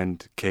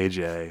behind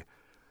KJ,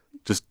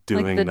 just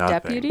doing the nothing?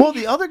 deputy? Well,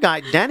 the other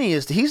guy, Denny,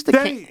 he's the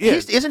Denny, yeah.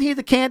 isn't he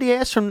the candy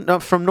ass from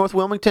North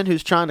Wilmington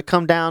who's trying to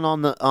come down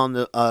on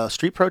the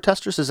street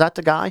protesters? Is that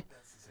the guy?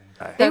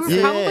 They were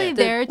Yeah. probably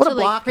there What to a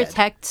like blockhead.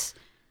 protect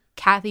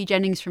Kathy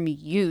Jennings from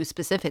you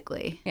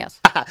specifically.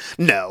 Yes.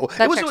 No,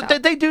 That it was. checks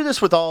out. They do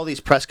this with all these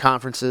press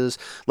conferences.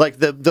 Like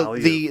the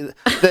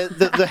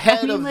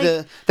head of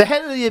the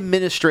head of the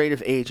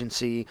administrative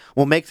agency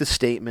will make the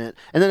statement,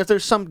 and then if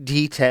there's some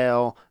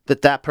detail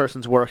that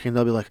person's working,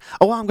 they'll be like,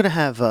 "Oh, I'm gonna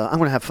have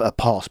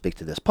Paul speak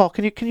to this. Paul,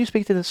 can you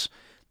speak to this?"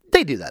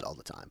 They do that all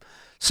the time.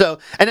 So,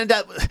 and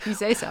then You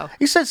say so.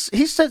 he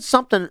said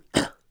something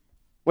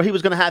where he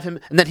was going to have him,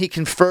 and then he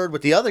conferred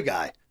with the other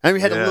guy, and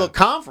we had a Yeah. little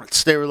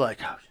conference. They were like,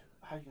 "Oh,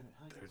 how you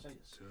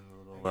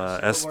gonna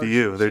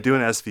SVU. They're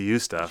doing SVU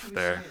stuff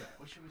there.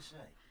 what should we say?"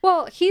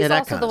 Well, he's Yeah, that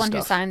also kind the of one who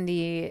stuff. signed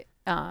the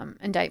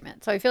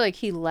indictment, so I feel like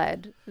he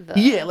led the.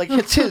 Yeah, like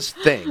it's his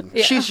thing.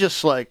 Yeah. She's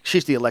just like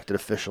she's the elected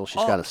official.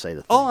 She's got to say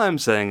the thing. All I'm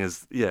saying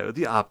is, yeah,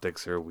 the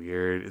optics are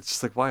weird. It's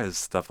just like, why is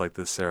stuff like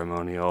this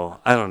ceremonial?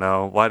 I don't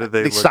know. Why did they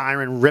The look...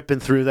 siren ripping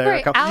through there.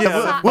 Right, a couple.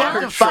 outside-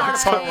 Wilmington Fire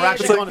Department, we're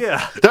actually It's like, going.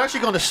 yeah. They're actually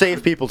going to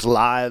save people's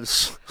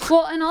lives.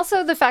 Well, and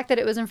also the fact that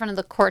it was in front of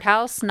the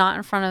courthouse, not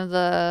in front of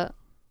the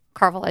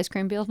Carvel ice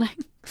cream building.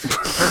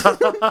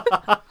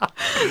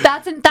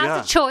 That's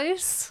Yeah. a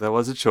choice. That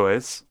was a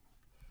choice.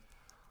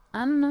 I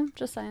don't know.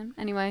 Just saying.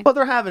 Anyway. Well,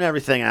 they're having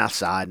everything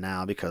outside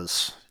now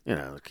because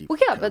keep Well,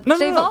 yeah, but No, no,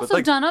 they've no, but, also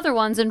like- done other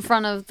ones in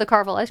front of the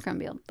Carvel ice cream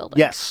building.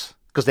 yes,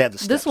 because they have the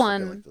steps This that go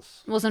one like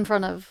this. was in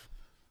front of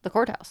the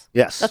courthouse.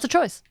 Yes, That's a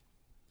choice.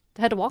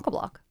 They had to walk a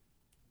block.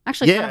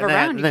 Actually, yeah. kind of And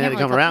around. they You had can't to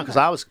really come cut around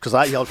through because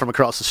I yelled from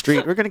across the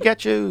street. We're gonna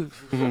get you.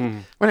 We're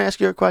gonna ask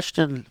you a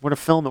question. We're gonna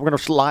film it. We're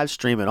gonna live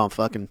stream it on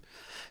fucking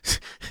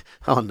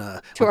on To on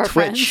our Twitch.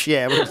 friends.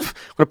 Yeah, we're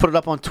gonna put it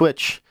up on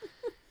Twitch.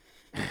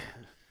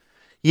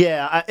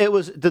 Yeah, it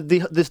was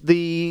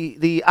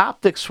the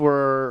optics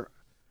were.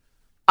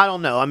 I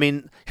don't know. I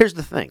mean, here's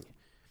the thing.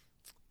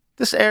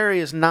 This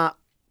area is not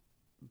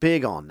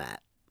big on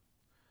that,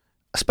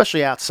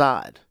 especially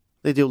outside.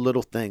 They do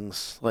little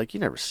things like you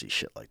never see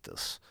shit like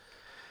this.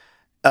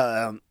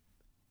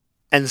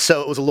 And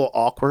so it was a little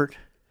awkward,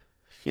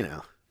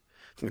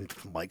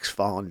 Mike's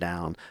falling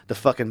down. The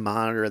fucking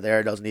monitor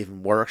there doesn't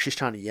even work. She's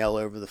trying to yell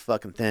over the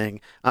fucking thing.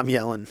 I'm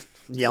yelling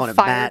at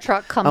Fire Matt.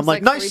 truck comes I'm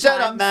like, like nice 3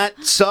 setup, times."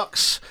 Matt.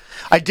 Sucks.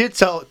 I did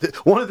tell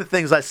one of the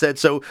things I said.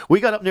 So we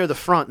got up near the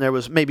front, and there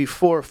was maybe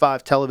 4 or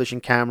 5 television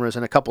cameras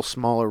and a couple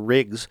smaller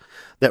rigs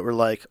that were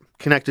like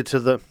connected to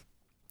the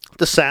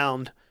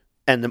sound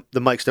and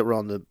the mics that were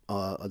on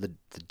the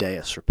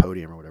dais or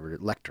podium or whatever,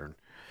 lectern.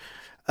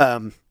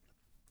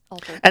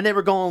 Altar. And they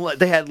were going.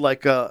 They had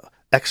like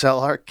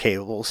XLR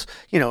cables,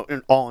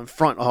 and all in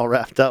front, all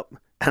wrapped up.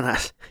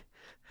 And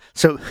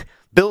so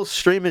Bill's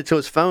streaming it to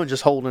his phone,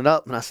 just holding it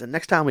up. And I said,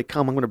 next time we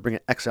come, I'm going to bring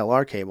an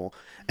XLR cable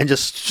and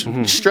just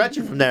stretch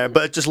it from there.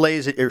 But it just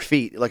lays at your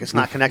feet like it's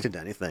not connected to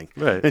anything.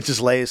 Right. It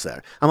just lays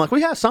there. I'm like,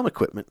 we have some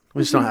equipment.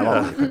 We just don't have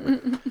all the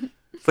equipment.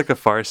 It's like a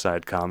Far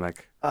Side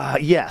comic.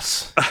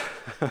 Yes.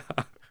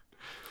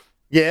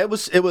 Yeah, it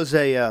was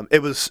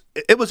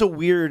a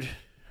weird.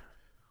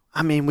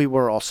 I mean,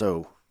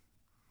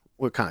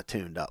 we're kind of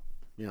tuned up.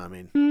 You know what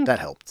I mean? That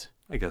helped.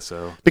 I guess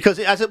so. Because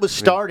as it was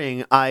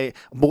starting,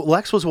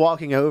 Lex was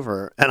walking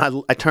over,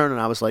 and I turned and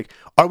I was like,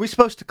 "Are we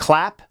supposed to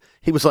clap?"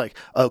 He was like,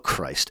 "Oh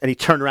Christ!" And he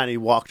turned around and he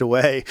walked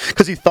away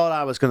because he thought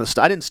I was going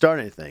to. I didn't start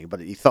anything,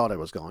 but he thought I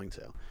was going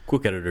to.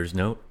 Quick editor's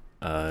note.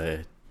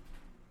 At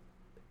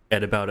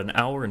about an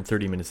hour and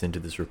 30 minutes into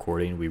this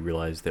recording, we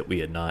realized that we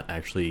had not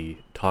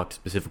actually talked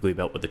specifically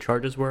about what the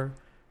charges were.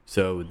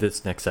 So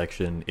this next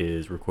section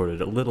is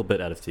recorded a little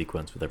bit out of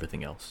sequence with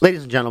everything else.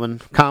 Ladies and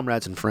gentlemen,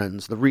 comrades and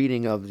friends, the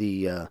reading of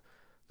the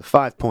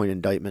 5-point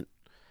indictment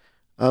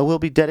will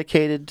be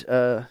dedicated,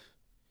 to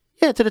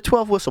the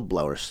 12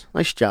 whistleblowers.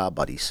 Nice job,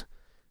 buddies.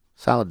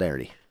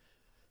 Solidarity.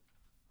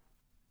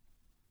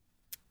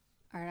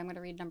 All right, I'm going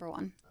to read number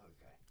 1.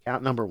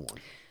 Count number 1.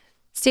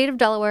 State of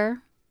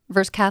Delaware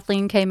versus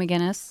Kathleen K.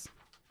 McGinnis.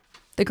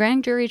 The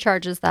grand jury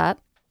charges that.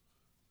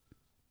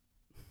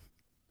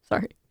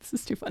 Sorry, this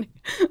is too funny.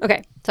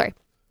 Okay, sorry.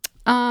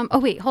 Oh,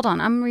 wait, hold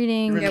on. I'm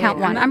reading count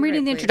 1. I'm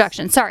reading the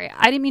introduction. Sorry,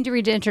 I didn't mean to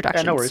read the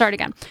introduction. Yeah, no worries. Start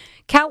again.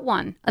 Count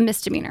 1, a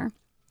misdemeanor.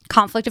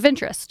 Conflict of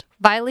interest.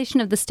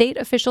 Violation of the state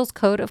officials'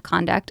 code of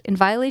conduct in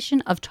violation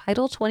of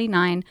Title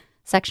 29,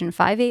 Section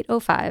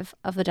 5805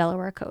 of the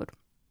Delaware Code.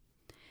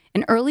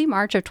 In early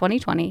March of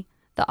 2020,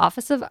 the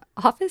Office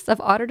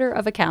of Auditor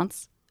of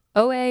Accounts,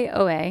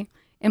 OAOA,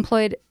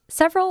 employed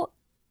several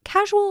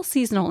casual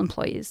seasonal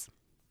employees.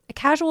 A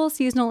casual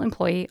seasonal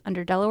employee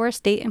under Delaware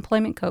State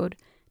Employment Code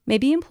may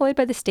be employed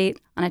by the state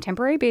on a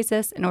temporary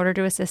basis in order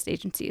to assist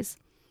agencies.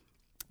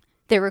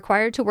 They're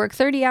required to work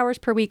 30 hours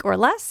per week or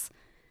less,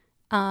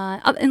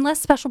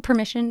 unless special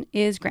permission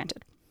is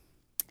granted.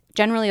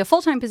 Generally, a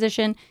full-time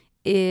position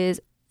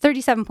is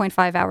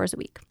 37.5 hours a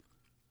week.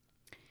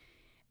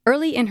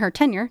 Early in her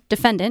tenure,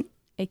 defendant,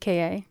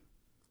 aka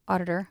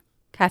Auditor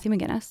Kathy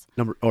McGinnis,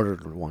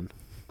 Auditor 1.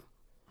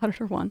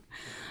 Auditor 1,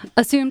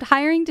 assumed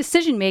hiring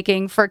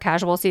decision-making for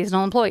casual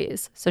seasonal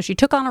employees, so she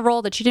took on a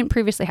role that she didn't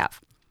previously have.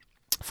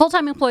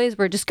 Full-time employees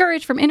were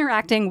discouraged from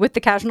interacting with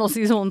the casual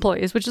seasonal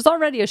employees, which is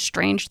already a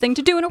strange thing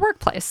to do in a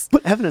workplace.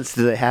 What evidence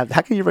do they have?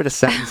 How can you write a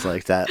sentence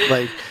like that?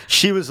 Like,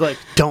 she was like,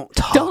 "Don't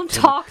talk. Don't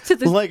talk to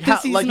the like, the how,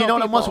 like you know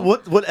seasonal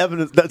what? people. What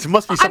evidence? That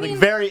must be something mean,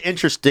 very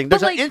interesting.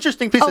 There's but an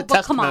interesting piece of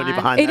but come testimony on.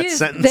 behind It that is,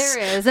 sentence. There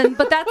is,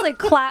 but that's like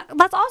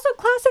that's also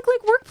classic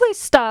like workplace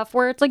stuff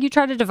where it's like you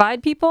try to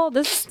divide people.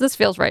 This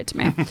feels right to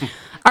me.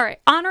 All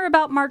right, on or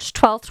about March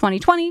 12th,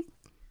 2020.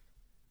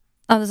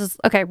 Oh, this is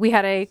okay. We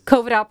had a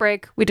COVID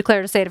outbreak. We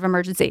declared a state of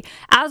emergency.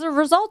 As a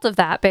result of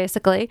that,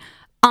 basically,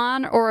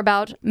 on or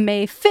about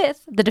May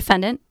 5th, the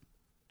defendant,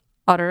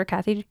 Auditor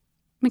Kathy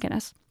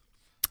McGinnis,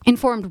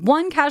 informed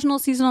one casual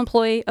seasonal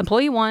employee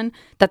 1,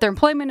 that their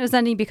employment is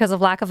ending because of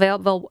lack of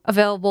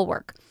available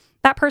work.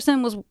 That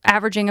person was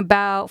averaging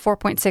about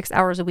 4.6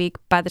 hours a week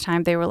by the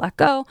time they were let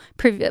go,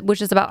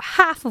 which is about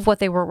half of what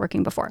they were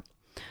working before.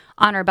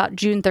 On or about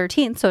June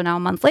 13th, so now a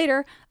month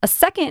later, a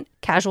second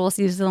casual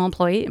seasonal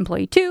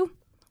employee 2,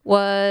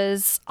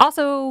 was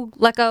also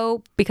let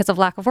go because of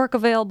lack of work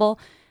available.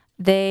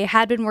 They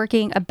had been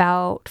working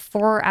about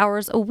 4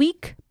 hours a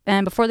week,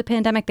 and before the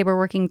pandemic, they were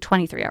working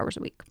 23 hours a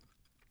week.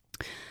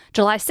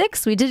 July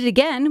 6th, we did it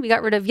again. We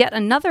got rid of yet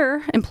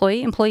another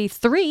employee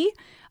 3,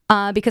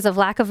 because of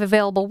lack of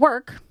available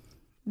work.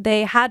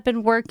 They had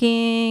been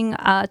working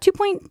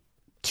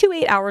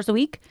 2.28 hours a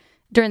week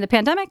during the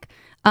pandemic,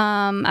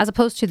 as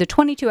opposed to the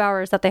 22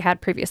 hours that they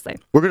had previously.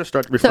 We're going to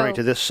start referring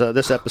to this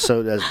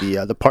episode as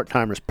the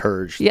part-timers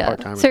purge. Yeah,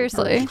 part-timers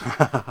seriously.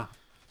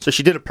 So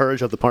she did a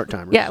purge of the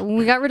part-timers. Yeah,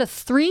 we got rid of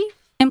 3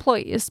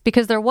 employees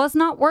because there was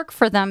not work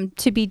for them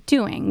to be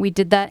doing. We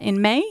did that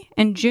in May,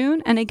 in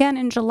June, and again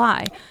in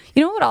July.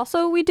 You know what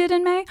also we did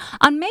in May?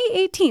 On May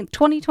 18th,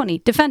 2020,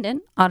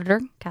 defendant,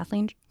 Auditor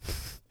Kathy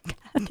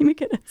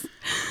McGinnis,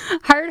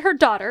 hired her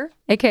daughter,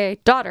 aka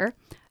daughter,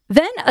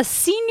 then a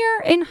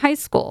senior in high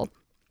school,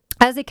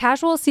 as a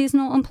casual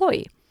seasonal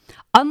employee.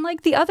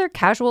 Unlike the other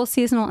casual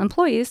seasonal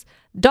employees,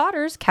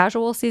 daughter's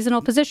casual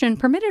seasonal position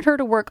permitted her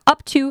to work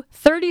up to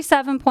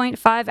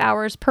 37.5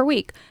 hours per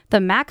week, the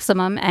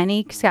maximum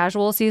any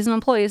casual seasonal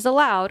employee is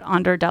allowed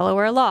under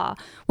Delaware law,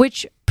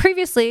 which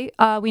previously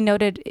we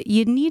noted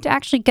you need to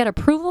actually get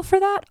approval for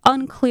that.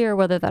 Unclear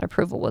whether that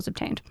approval was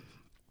obtained.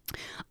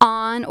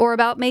 On or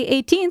about May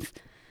 18th,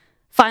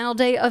 final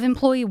day of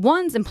employee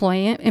 1's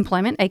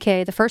employment,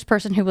 aka the first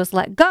person who was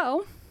let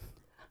go,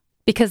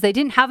 because they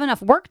didn't have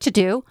enough work to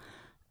do,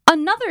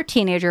 another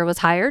teenager was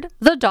hired,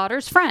 the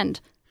daughter's friend,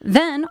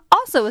 then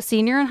also a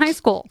senior in high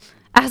school,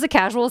 as a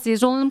casual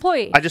seasonal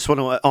employee. I just want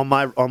to, on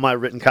my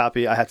written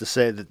copy, I have to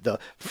say that the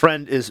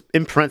friend is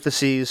in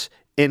parentheses,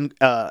 in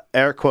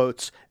air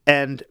quotes,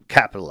 and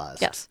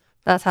capitalized. Yes.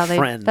 That's how they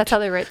Friend. That's how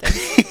they write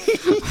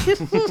things.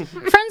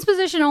 Friend's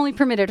position only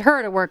permitted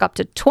her to work up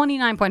to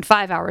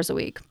 29.5 hours a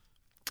week.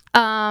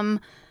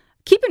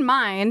 Keep in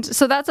mind,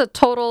 so that's a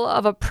total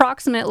of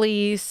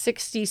approximately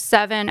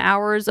 67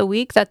 hours a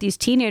week that these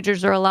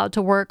teenagers are allowed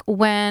to work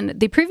when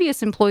the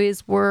previous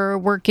employees were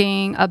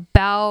working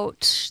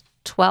about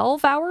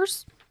 12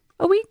 hours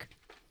a week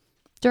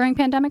during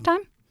pandemic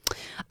time.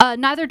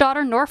 Neither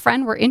daughter nor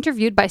friend were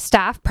interviewed by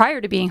staff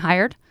prior to being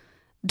hired.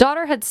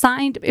 Daughter had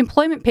signed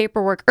employment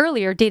paperwork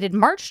earlier, dated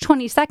March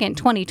 22nd,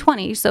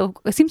 2020. So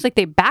it seems like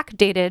they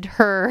backdated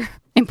her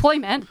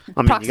employment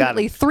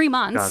approximately 3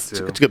 months. It's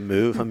a good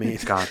move. I mean,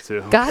 Got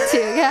to. Got to,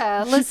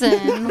 yeah.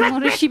 Listen,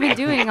 what has she been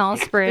doing all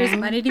spring? There's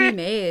money to be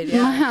made.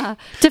 Yeah.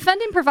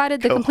 Defendant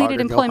provided the Go completed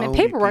hard or go employment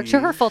home, paperwork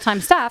to her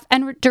full-time staff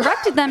and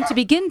directed them to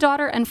begin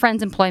daughter and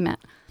friend's employment.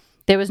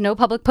 There was no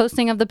public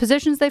posting of the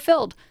positions they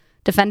filled.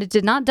 Defendant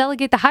did not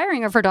delegate the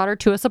hiring of her daughter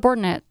to a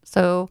subordinate.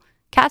 So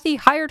Kathy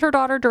hired her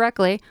daughter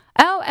directly.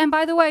 Oh, and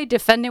by the way,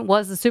 defendant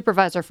was the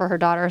supervisor for her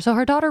daughter. So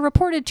her daughter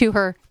reported to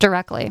her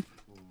directly.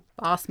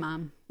 Boss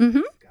mom.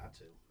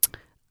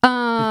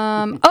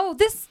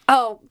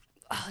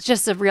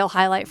 Just a real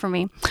highlight for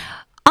me.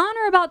 On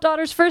or about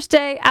daughter's first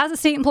day as a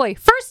state employee.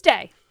 First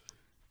day.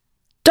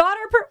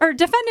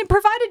 Defendant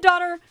provided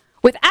daughter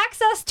with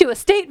access to a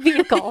state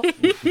vehicle.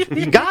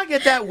 you gotta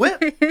get that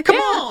whip. Come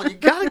on, you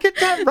gotta get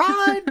that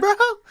ride, bro.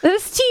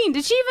 This teen,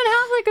 did she even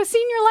have like a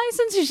senior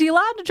license? Is she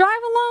allowed to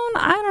drive alone?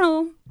 I don't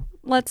know.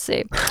 Let's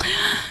see.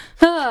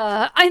 In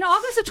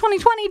August of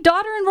 2020,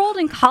 daughter enrolled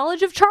in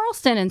College of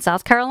Charleston in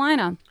South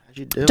Carolina. How'd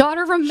you do?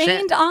 Daughter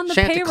remained on the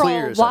payroll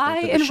Chanticleers,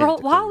 I think they're the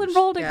while Chanticleers.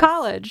 enrolled in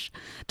college.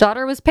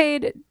 Daughter was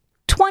paid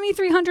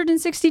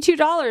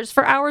 $2,362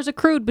 for hours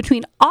accrued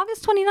between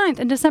August 29th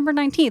and December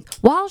 19th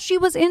while she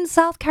was in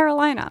South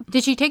Carolina.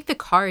 Did she take the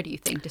car, do you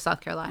think, to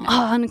South Carolina?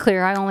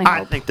 Unclear. I only I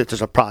hope. think that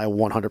there's probably a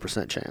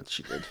 100% chance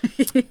she did.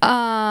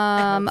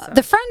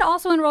 The friend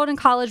also enrolled in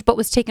college but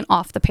was taken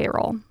off the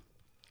payroll.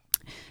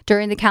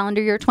 During the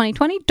calendar year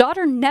 2020,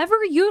 daughter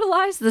never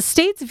utilized the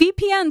state's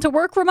VPN to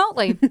work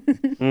remotely.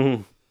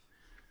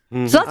 So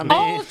that's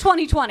all of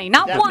 2020.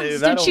 Not That once move,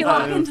 did that'll she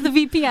log move. into the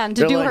VPN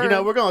to They're do like,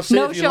 her we're going to see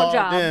if you no-show logged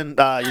job. in.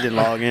 You didn't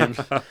log in.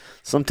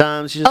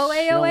 Sometimes you just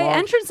OAOA don't log.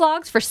 entrance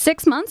logs for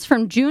 6 months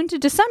from June to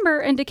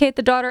December indicate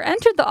the daughter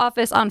entered the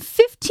office on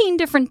 15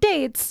 different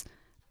dates,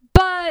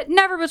 but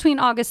never between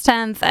August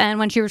 10th and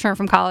when she returned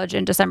from college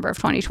in December of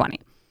 2020.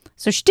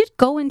 So she did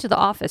go into the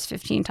office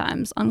 15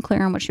 times.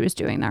 Unclear on what she was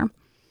doing there.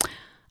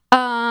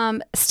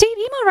 State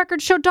email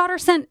records showed daughter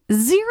sent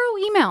 0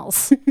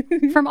 emails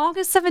from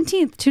August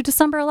 17th to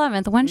December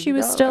 11th when she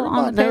was still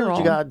on the Everybody knows payroll. what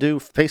you gotta do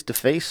face to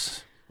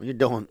face when you're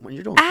doing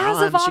As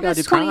crimes. of You gotta do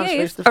August crimes 28th,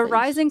 face-to-face. a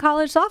rising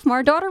college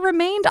sophomore, daughter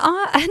remained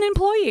an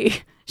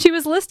employee. She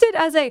was listed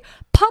as a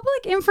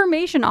public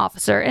information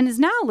officer and is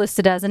now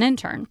listed as an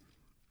intern.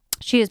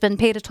 She has been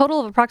paid a total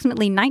of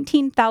approximately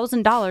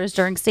 $19,000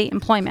 during state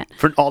employment.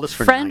 For all this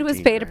for Friend was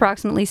 19 paid grand.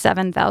 approximately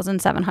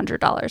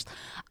 $7,700.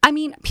 I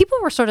mean, people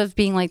were sort of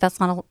being like,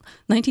 "That's not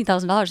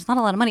 $19,000. It's not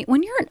a lot of money."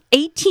 When you're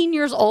 18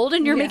 years old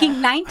and you're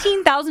making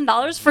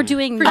 $19,000 for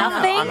doing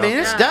nothing, I mean,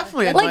 it's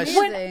definitely a like nice.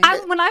 when I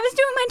was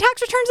doing my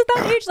tax returns at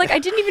that age, like I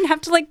didn't even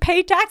have to like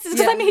pay taxes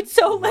because I made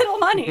so little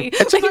money.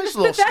 It's a Like, it nice was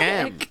little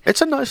pathetic. scam.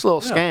 It's a nice little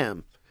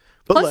scam.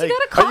 But Plus, you like,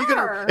 got a are you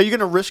car.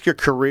 gonna risk your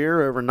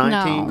career over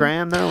 19 No.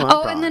 grand? No.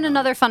 Oh, and then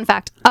another fun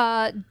fact: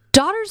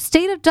 daughter's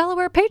state of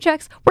Delaware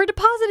paychecks were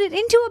deposited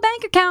into a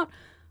bank account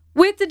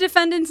with the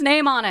defendant's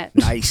name on it.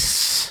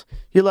 Nice.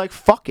 You're like,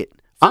 fuck it.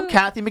 I'm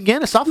Kathy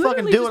McGinnis. I'll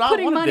fucking Literally do just what I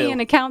putting want to money do. in an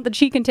account that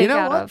she can take You know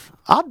out what? of.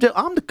 I'll do.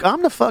 I'm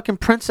the fucking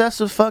princess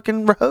of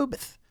fucking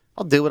Rehoboth.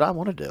 I'll do what I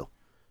want to do.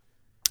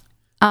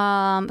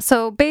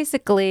 So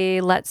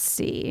basically, let's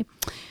see.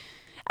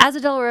 As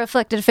a Delaware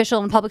elected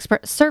official and public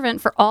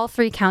servant for all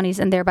 3 counties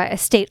and thereby a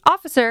state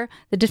officer,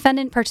 the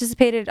defendant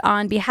participated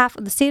on behalf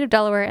of the state of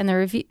Delaware in the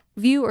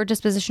review or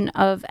disposition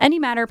of any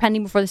matter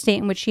pending before the state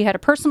in which she had a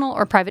personal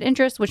or private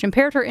interest which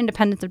impaired her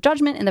independence of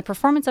judgment in the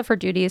performance of her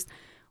duties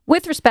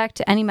with respect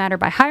to any matter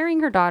by hiring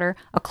her daughter,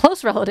 a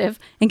close relative,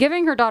 and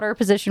giving her daughter a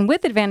position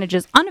with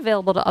advantages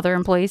unavailable to other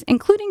employees,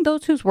 including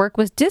those whose work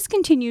was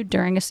discontinued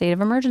during a state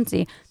of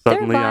emergency,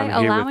 Suddenly thereby I'm here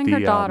with allowing her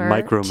the, daughter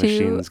Micro to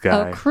Machines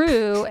guy.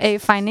 accrue a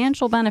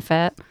financial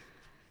benefit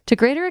to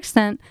greater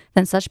extent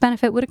than such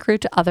benefit would accrue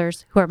to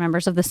others who are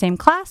members of the same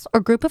class or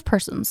group of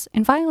persons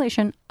in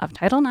violation of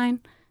Title IX,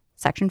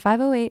 Section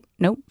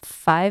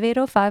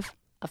 5805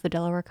 of the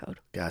Delaware Code.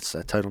 That's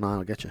Title IX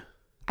will get you.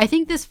 I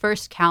think this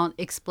first count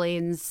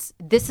explains,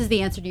 this is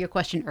the answer to your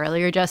question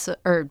earlier, Jess,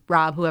 or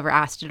Rob, whoever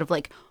asked it, of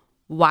like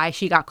why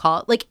she got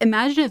called. Like,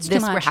 imagine if too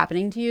this were much.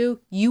 happening to you,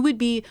 you would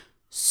be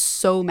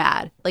so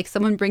mad. Like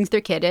someone brings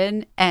their kid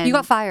in and You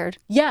got fired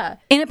Yeah.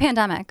 in a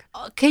pandemic,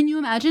 Can you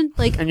imagine?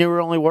 Like And you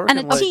were only working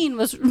and a teen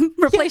was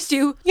replaced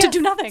you to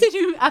do nothing. to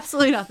do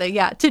absolutely nothing.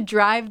 Yeah, to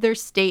drive their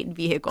state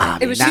vehicle. I It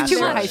mean, was that's just too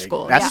like- much. High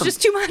school. that's yeah. some-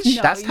 Just too much.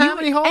 No, That's you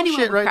Tammany would- Hall anyone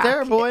shit would right there,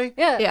 crack. boy.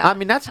 Yeah. Yeah. I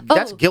mean, that's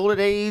Oh.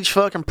 Gilded Age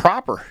fucking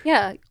proper.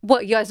 Yeah.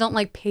 What, you guys don't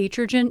like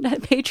patron?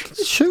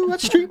 Shoo,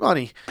 that's street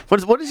money.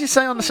 What does he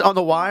say on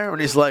the wire when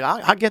he's like,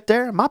 I get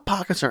there and my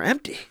pockets are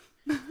empty.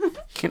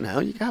 You know,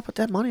 you gotta put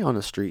that money on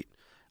the street.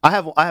 I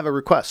have a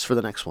request for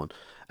the next one.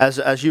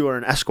 As you are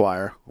an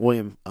Esquire,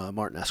 William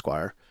Martin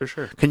Esquire. For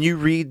sure. Can you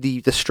read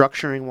the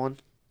structuring one?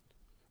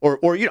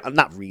 Or you know,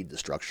 not read the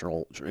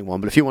structuring one,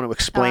 but if you want to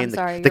explain I'm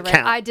sorry, the you're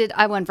right. count.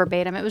 I went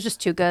verbatim. It was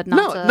just too good.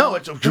 No,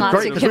 it's not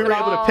great to because give it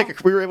all.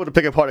 we were able to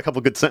pick apart a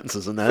couple good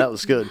sentences in there. That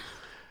was good.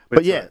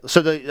 But yeah,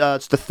 so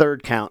it's the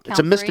third count. It's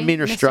a Count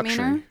misdemeanor three,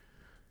 structuring.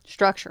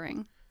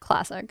 Structuring.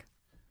 Classic.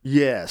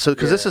 Yeah, so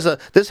because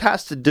this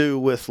has to do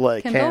with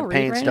like Can Bill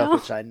campaign read right stuff, now?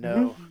 which I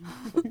know,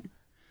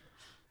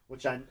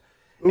 which I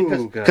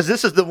Ooh, because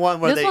this is the one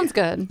where This one's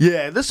good.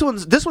 Yeah, this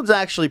one's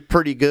actually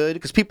pretty good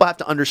because people have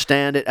to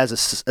understand it as a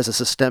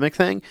systemic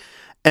thing,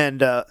 and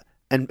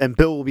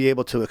Bill will be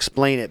able to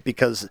explain it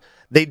because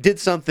they did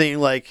something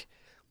like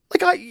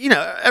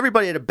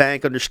everybody at a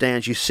bank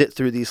understands you sit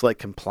through these like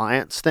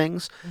compliance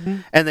things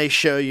and they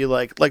show you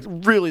like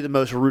really the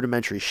most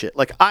rudimentary shit.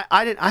 Like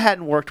I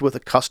hadn't worked with a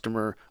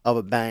customer of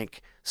a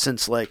bank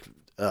since like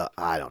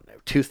I don't know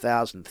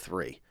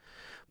 2003.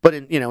 But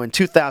in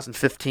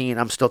 2015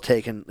 I'm still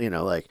taking,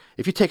 like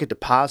if you take a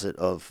deposit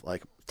of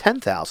like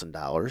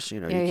 $10,000,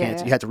 you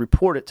can't you have to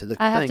report it to the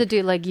I thing. have to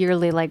do like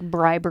yearly like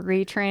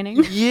bribery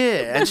training.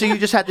 Yeah, and so you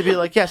just have to be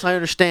like, yes, I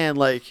understand.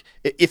 Like,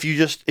 if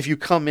you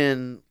come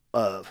in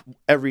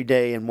every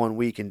day in 1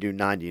 week and do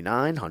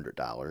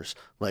 $9,900,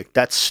 like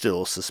that's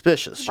still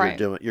suspicious. Right.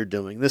 You're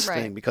doing this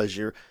Right. thing because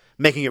you're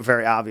making it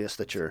very obvious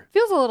that you're.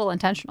 Feels a little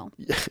intentional.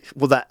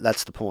 Well,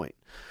 that's the point.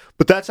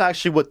 But that's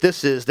actually what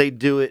this is. They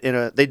do it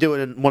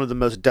in one of the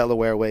most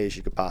Delaware ways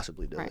you could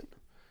possibly do Right. it.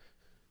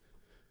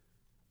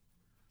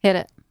 Hit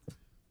it.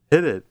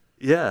 Hit it.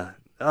 Yeah.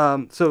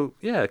 So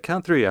yeah,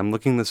 count three. I'm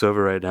looking this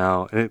over right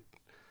now, and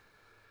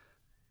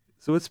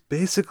it's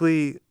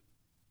basically,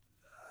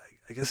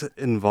 I guess it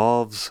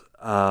involves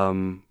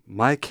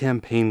my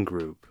campaign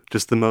group,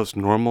 just the most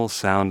normal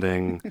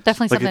sounding. Definitely Like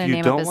something if to you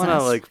name a don't business. want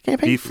to like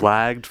Campaign be group.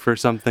 flagged for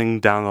something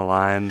down the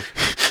line.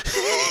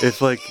 It's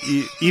like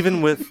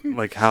even with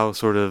like how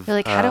sort of You're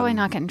like, how do I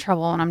not get in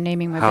trouble when I'm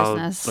naming my how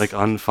business? like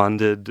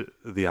unfunded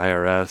the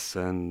IRS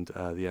and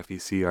the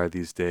FEC are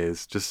these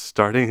days. Just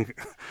starting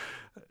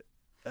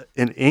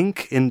an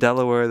Inc. in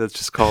Delaware that's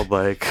just called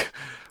like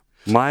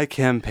My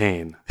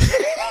Campaign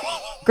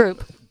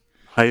Group,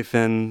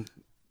 hyphen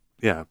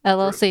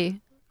LLC,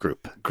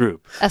 Group.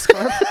 S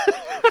corp, S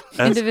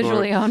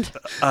individually owned.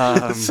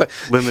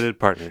 limited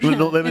partnership.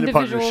 Limited Individual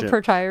partnership.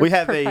 proprietor- We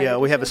have a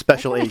proprietorship.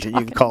 special What am I agent. You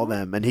can talking call about?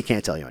 them, and he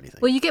can't tell you anything.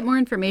 Well, you get more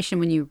information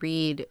when you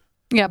read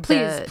Yeah,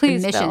 the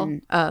please,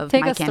 mission of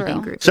Take my us campaign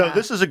through. group. So Yeah.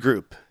 this is a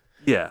group.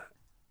 Yeah.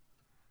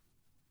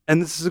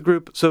 And this is a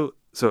group. So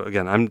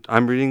again,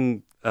 I'm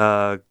reading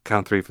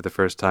Count Three for the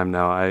first time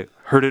now. I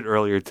heard it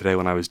earlier today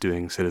when I was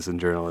doing citizen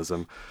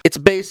journalism. It's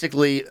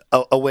basically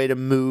a way to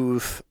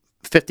move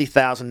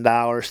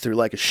 $50,000 through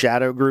like a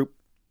shadow group,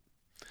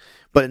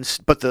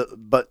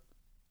 but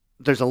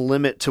there's a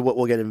limit to what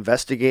will get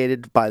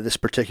investigated by this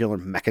particular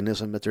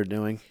mechanism that they're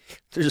doing.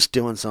 They're just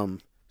doing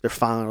they're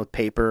filing with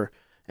paper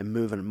and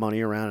moving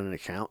money around in an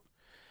account.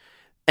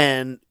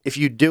 And if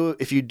you do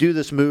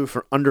this move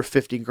for under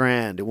 50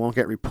 grand, it won't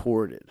get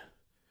reported.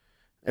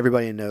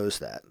 Everybody knows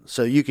that.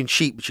 So you can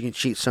cheat, but you can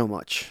cheat so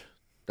much.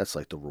 That's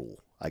like the rule,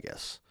 I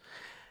guess.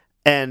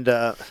 And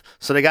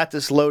so they got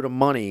this load of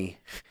money,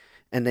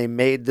 and they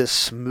made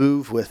this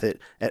move with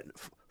it at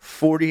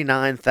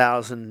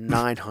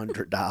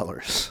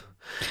 $49,900.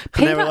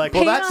 And they were like,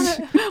 "Well, that's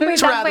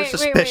rather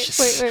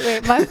suspicious."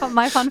 Wait.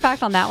 My fun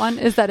fact on that one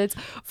is that it's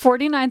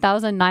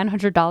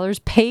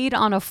 $49,900 paid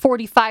on a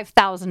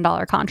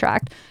 $45,000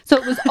 contract. So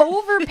it was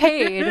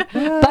overpaid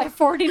by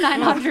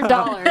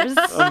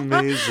 $4,900.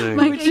 Amazing.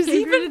 Which is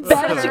even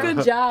better. Such a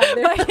good job.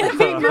 My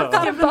campaign group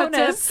got a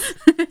bonus.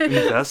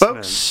 Investment.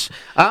 Folks,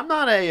 I'm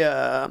not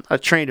a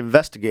trained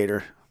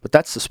investigator, but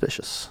that's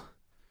suspicious.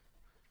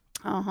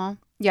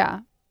 Yeah.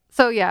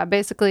 So yeah,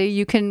 basically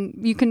you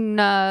can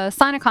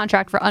sign a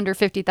contract for under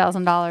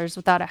 $50,000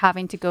 without it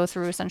having to go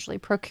through essentially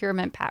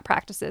procurement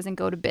practices and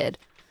go to bid.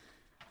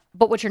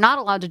 But what you're not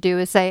allowed to do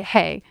is say,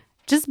 hey,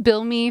 just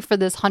bill me for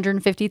this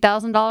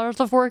 $150,000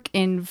 of work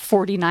in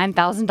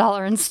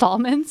 $49,000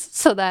 installments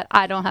so that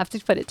I don't have to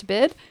put it to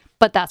bid.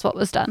 But that's what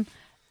was done.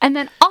 And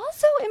then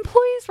also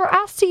employees were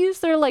asked to use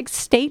their like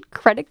state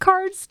credit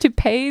cards to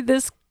pay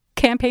this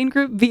campaign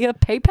group via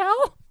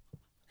PayPal.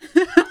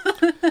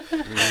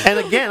 And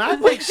again, I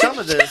think some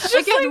of this.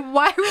 Again,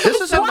 why were This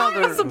is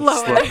another.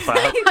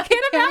 You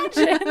can't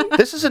imagine.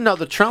 This is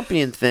another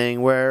Trumpian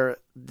thing where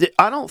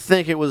I don't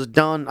think it was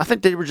done. I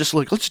think they were just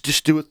like, let's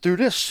just do it through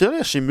this.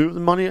 You move the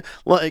money.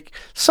 Like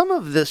some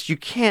of this, you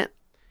can't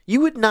You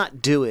would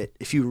not do it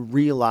if you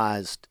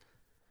realized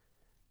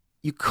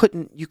you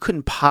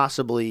couldn't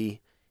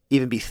possibly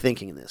even be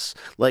thinking this.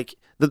 Like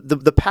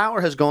the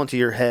power has gone to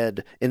your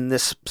head in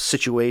this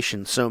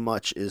situation so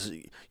much is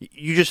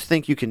you just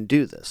think you can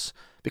do this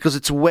because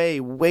it's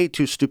way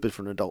too stupid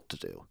for an adult to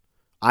do.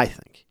 I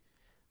think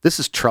this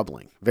is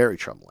troubling, very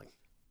troubling.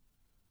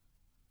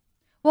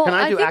 Well, Can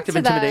I do think active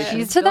to that- intimidation?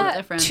 She's To so that,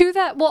 different. to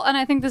that, well, and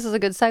I think this is a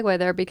good segue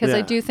there because I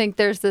Yeah. do think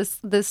there's this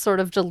sort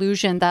of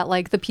delusion that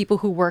like the people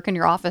who work in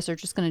your office are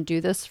just going to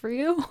do this for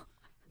you,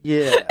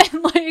 Yeah.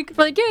 and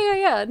like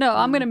yeah, no,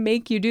 I'm going to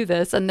make you do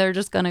this, and they're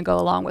just going to go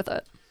along with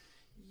it.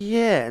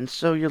 Yeah, and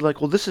so you're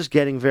like, well, this is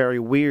getting very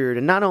weird,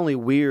 and not only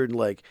weird,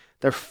 like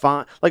they're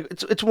fine. Like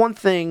it's one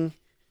thing.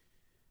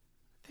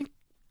 I think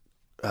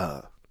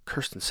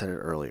Kirsten said it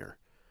earlier.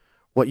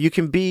 What you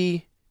could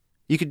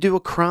do a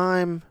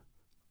crime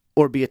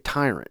or be a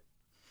tyrant,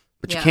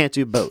 but you Yeah. can't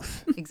do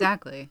both.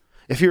 Exactly.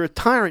 If you're a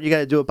tyrant, you got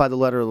to do it by the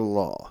letter of the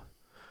law.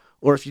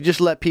 Or if you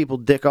just let people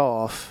dick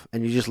off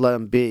and you just let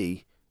them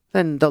be,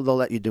 then they'll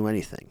let you do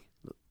anything.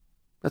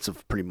 That's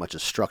pretty much a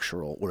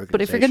structural organization.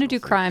 But if you're going to do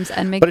crimes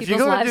and make But if you're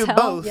people's going to lives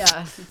do hell, both,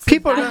 Yeah. It's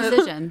people a are bad gonna-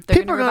 decision. They're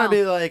people are going to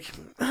be like,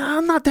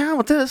 I'm not down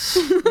with this.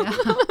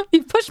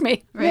 you push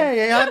me. Right.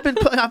 Yeah, I've been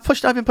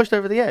pushed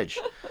over the edge.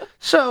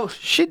 So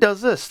she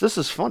does this. This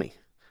is funny.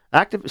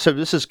 So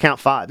this is count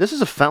 5. This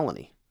is a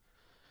felony.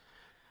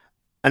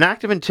 An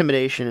act of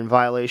intimidation in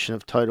violation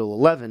of Title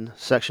 11,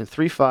 Section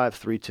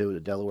 3532 of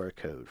the Delaware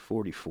Code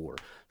 44.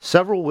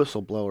 Several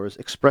whistleblowers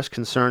expressed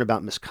concern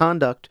about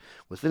misconduct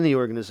within the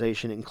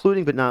organization,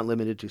 including but not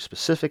limited to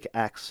specific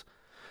acts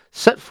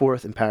set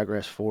forth in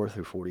paragraphs 4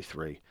 through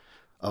 43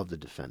 of the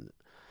defendant.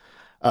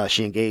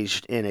 She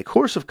engaged in a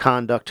course of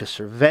conduct to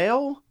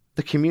surveil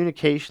the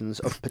communications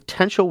of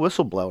potential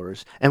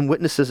whistleblowers and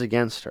witnesses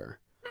against her.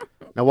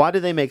 Now, why do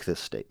they make this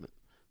statement?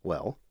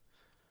 Well,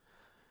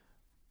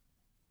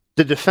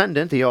 the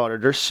defendant, the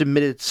auditor,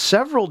 submitted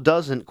several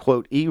dozen,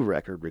 quote,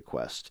 e-record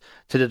requests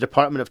to the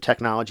Department of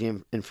Technology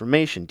and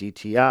Information,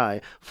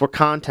 DTI, for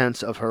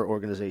contents of her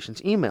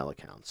organization's email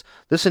accounts.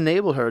 This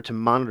enabled her to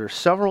monitor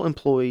several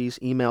employees'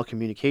 email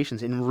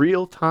communications in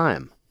real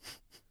time.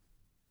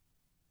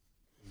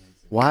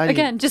 Why?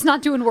 Again, just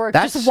not doing work,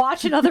 That's- just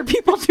watching other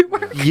people do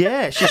work.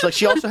 Yeah,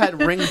 she also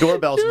had Ring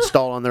doorbells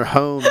installed on their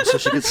homes so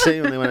she could see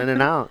when they went in and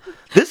out.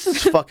 This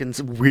is fucking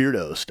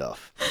weirdo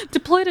stuff.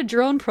 Deployed a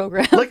drone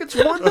program. Like it's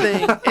one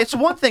thing. It's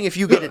one thing if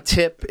you get a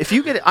tip. If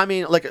you get, I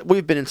mean, like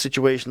we've been in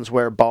situations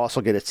where a boss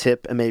will get a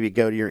tip and maybe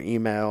go to your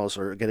emails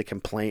or get a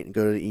complaint and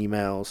go to the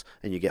emails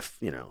and you get,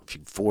 if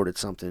you forwarded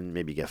something,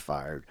 maybe you get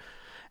fired,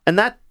 and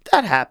that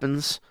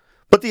happens.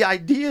 But the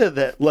idea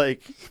that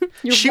like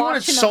You're she wanted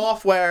watching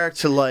software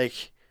to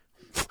like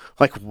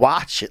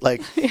watch it,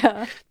 like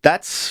Yeah.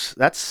 that's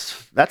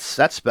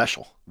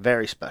special,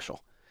 very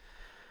special.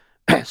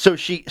 So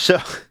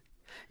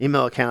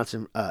email accounts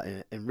in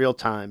real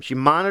time. She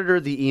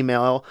monitored the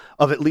email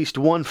of at least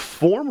one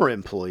former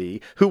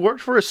employee who worked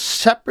for a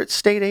separate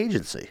state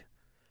agency.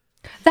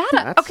 That's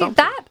something.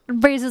 That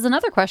raises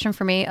another question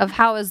for me of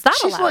how is that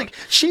allowed?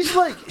 She's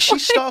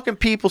stalking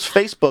people's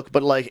Facebook,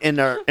 but like in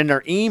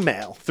their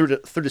email through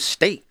the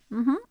state.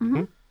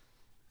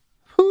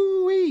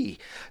 Hoo-wee.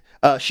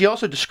 She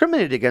also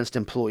discriminated against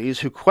employees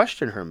who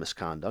questioned her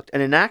misconduct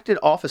and enacted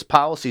office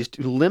policies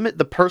to limit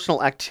the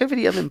personal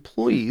activity of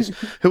employees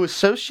who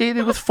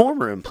associated with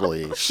former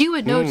employees. She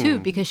would know too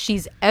because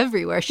she's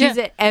everywhere. She's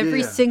at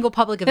every single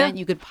public event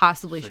you could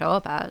possibly show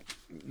up at.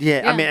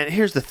 Yeah, I mean,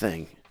 here's the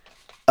thing.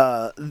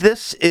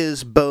 This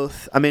is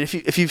both. I mean,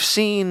 if you've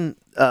seen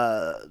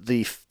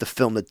the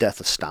film The Death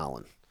of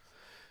Stalin,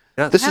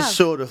 Yes. this is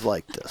sort of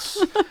like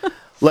this.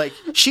 Like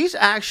she's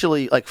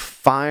actually like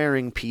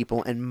firing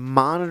people and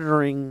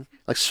monitoring,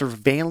 like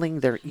surveilling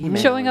their email.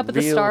 Showing up at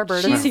the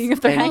Starboard and seeing if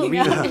they're hanging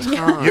out.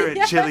 You're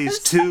at Chili's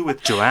 2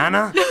 with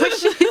Joanna?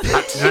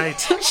 Not tonight.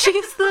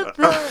 She's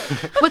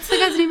the what's the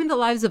guy's name in The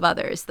Lives of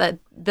Others? That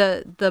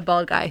the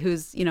bald guy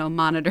who's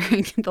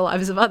monitoring the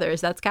lives of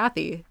others. That's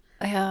Kathy.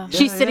 Yeah.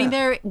 She's sitting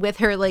there with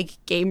her like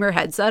gamer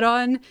headset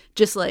on,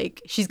 just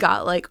like she's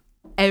got like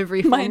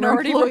every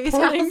Minority former employee's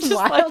Reporting, house just,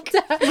 like,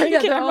 wiretapped.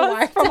 cameras they're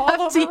all from all wiretapped.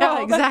 over Yeah,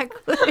 all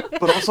exactly.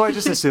 But also, I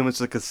just assume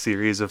it's like a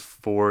series of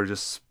 4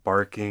 just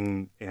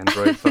sparking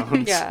Android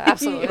phones. Yeah,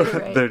 absolutely.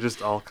 Right. They're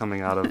just all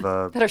coming out of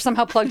That are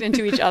somehow plugged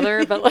into each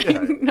other, but like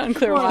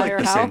unclear or why like or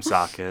the how. same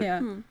socket.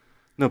 Yeah.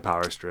 No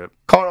power strip.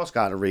 Carl's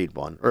got to read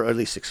one, or at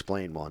least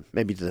explain one.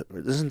 Maybe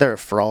isn't there a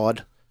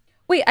fraud?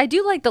 Wait, I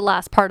do like the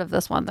last part of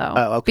this one though.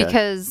 Oh, okay.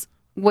 Because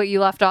what you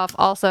left off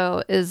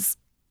also is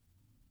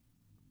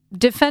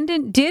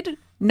defendant did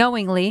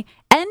knowingly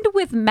and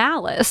with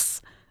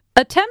malice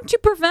attempt to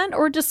prevent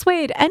or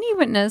dissuade any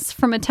witness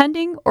from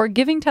attending or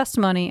giving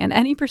testimony in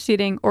any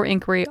proceeding or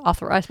inquiry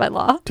authorized by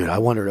law. Dude, I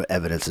wonder what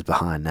evidence is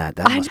behind that.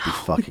 That must be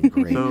fucking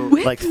great. So-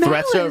 With Like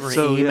threats malice. over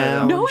So, yeah. email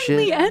and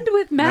Knowingly shit. and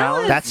with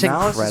malice. That's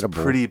Malice incredible.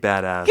 Is pretty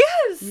badass.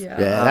 Yes. Yeah,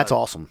 that's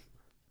awesome.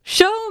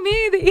 Show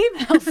me the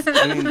emails.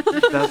 I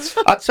mean, that's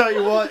I'll tell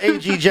you what,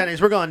 AG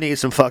Jennings, we're gonna need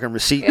some fucking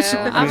receipts.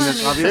 Yeah, I mean, I'm it's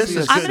gonna obviously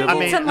this is a I'm good. gonna civil,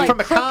 need some like from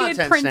a crooked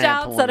content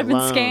printouts that have been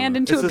standpoint scanned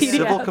into it's a a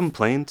civil PDF.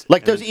 complaint.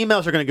 Like and those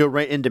emails are going to go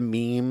right into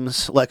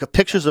memes, like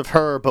pictures of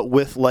her, but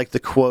with like the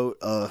quote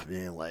of,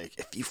 you know, like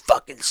 "if you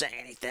fucking say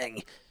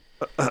anything."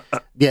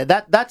 Yeah,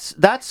 that's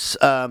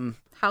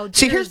How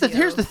see. dare Here's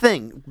you. the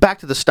thing. Back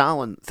to the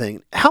Stalin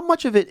thing. How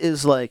much of it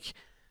is like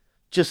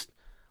just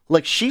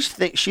like she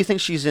thinks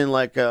she's in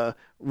like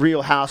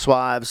Real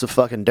Housewives of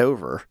fucking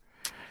Dover.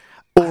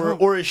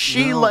 Or is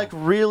she like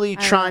really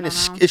trying to?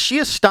 Is she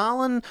a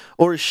Stalin,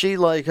 or is she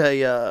like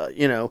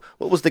a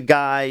what was the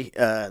guy,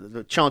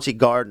 the Chauncey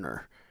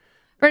Gardner?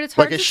 Right, it's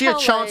hard Like, is to she tell,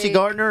 a Chauncey like,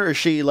 Gardner, or is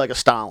she like a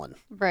Stalin?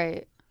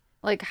 Right.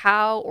 Like,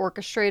 how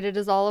orchestrated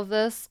is all of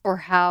this? Or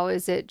how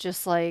is it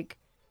just like,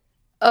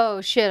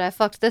 oh shit, I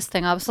fucked this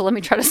thing up, so let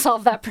me try to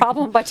solve that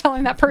problem by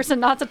telling that person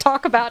not to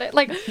talk about it.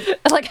 Like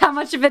how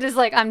much of it is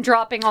like I'm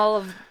dropping all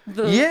of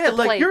the Yeah, the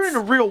like you're in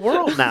plates? the real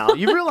world now.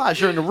 You realize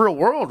you're in the real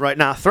world right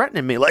now,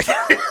 threatening me. Like,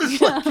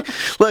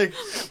 like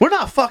we're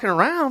not fucking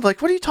around.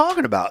 Like, what are you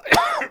talking about?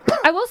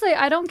 I will say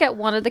I don't get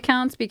one of the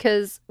counts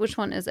because which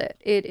one is it?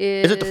 It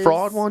is. Is it the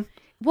fraud one?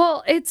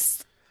 Well, I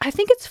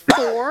think it's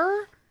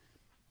 4.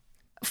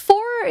 4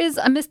 is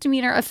a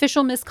misdemeanor,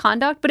 official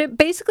misconduct, but it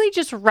basically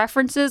just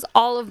references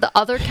all of the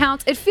other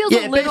counts. It feels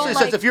Yeah, a it little basically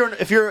like says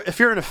if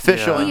you're an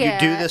official and you Yeah,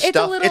 do this it's a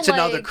stuff, little it's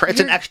another like it's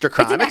an you're- extra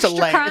crime. it's an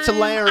extra It's a crime.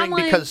 layering I'm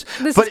like, because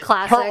this but is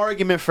classic. her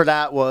argument for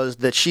that was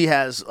that she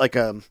has like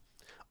a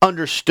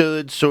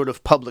understood sort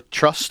of public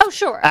trust Oh,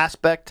 sure.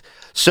 aspect.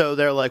 So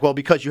they're like, well,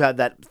 because you have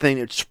that thing,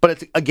 but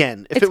it's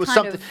again, if It's it was kind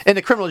something of- in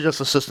the criminal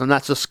justice system,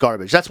 that's just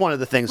garbage. That's one of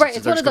the things. right. that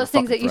It's they're one of just those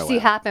things gonna that you fucking see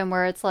throw out. happen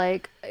where it's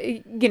like, like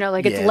it's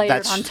Yeah, layered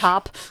that's- on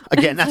top.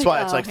 Again, that's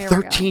why it's oh, like here we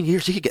go. 13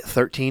 years. You could get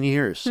 13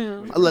 years.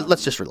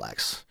 Let's just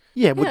relax.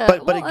 Yeah, Yeah,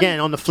 but well, again,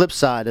 on the flip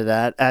side of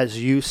that,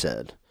 as you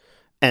said,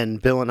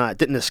 and Bill and I, it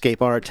didn't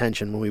escape our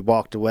attention when we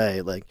walked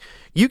away. Like,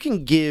 you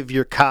can give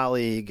your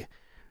colleague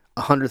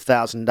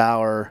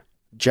 $100,000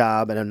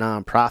 job at a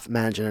nonprofit,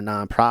 managing a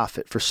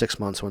nonprofit for 6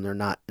 months when they're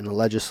not in the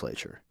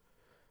legislature.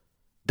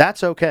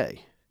 That's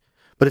okay.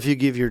 But if you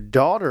give your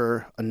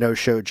daughter a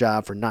no-show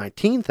job for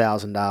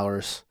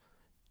 $19,000,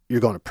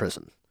 you're going to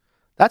prison.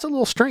 That's a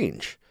little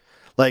strange.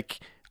 Like,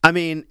 I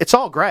mean, it's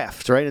all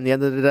graft, right? In the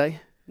end of the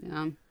day.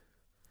 Yeah.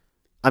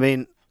 I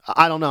mean,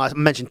 I don't know. I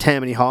mentioned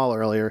Tammany Hall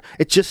earlier.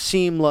 It just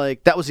seemed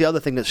like that was the other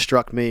thing that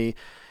struck me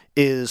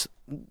is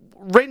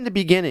right in the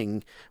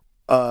beginning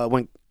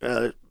when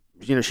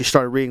she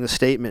started reading the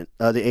statement,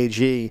 the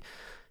AG.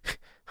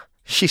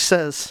 She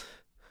says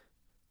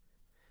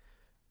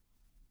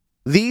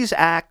these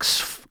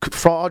acts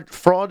were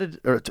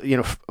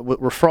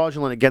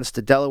fraudulent against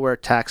the Delaware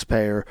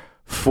taxpayer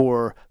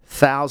for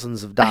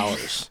thousands of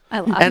dollars. I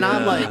laughed. And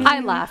I'm like, I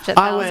laughed at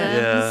I went,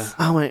 thousands.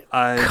 Yeah. I went,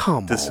 I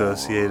come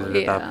dissociated on.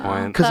 at that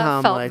point. Because That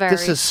I'm felt like, very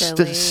this is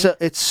so,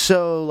 it's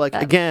so like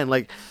again.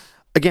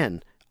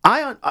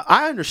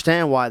 I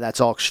understand why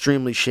that's all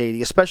extremely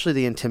shady, especially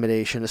the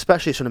intimidation,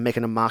 especially sort of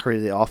making a mockery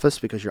of the office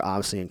because you're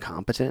obviously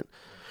incompetent.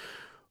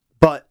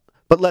 But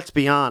let's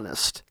be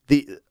honest,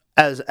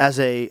 as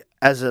a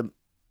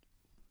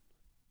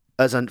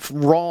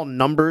raw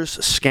numbers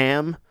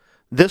scam,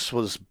 this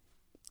was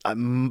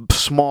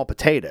small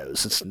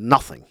potatoes. It's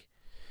nothing,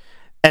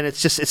 and it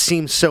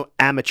seems so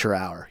amateur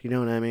hour. You know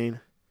what I mean?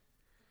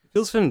 It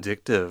feels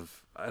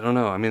vindictive. I don't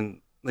know. I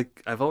mean,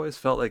 like, I've always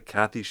felt like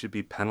Kathy should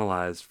be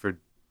penalized for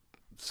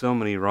so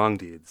many wrong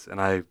deeds, and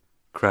I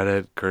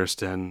credit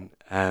Kirsten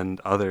and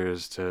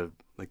others to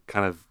like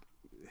kind of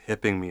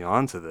hipping me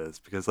onto this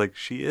because like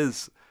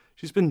she's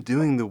been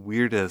doing the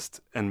weirdest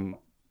and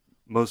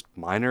most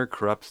minor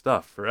corrupt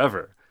stuff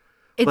forever.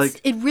 It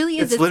really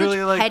is. It's It's literally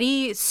such like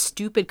petty,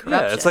 stupid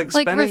corruption. Yeah, it's like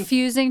Like spending.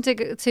 refusing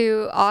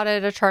to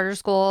audit a charter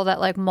school that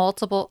like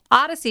multiple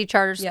Odyssey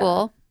charter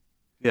school,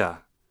 Yeah,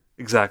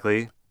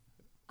 exactly.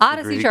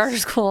 Odyssey Agreed. charter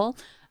school,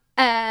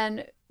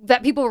 and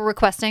that people were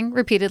requesting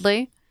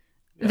repeatedly.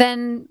 Yeah.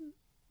 Then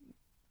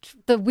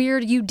the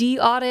weird UD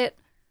audit,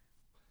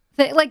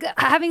 like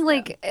having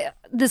like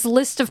this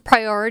list of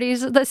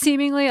priorities that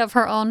seemingly of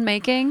her own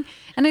making,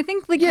 and I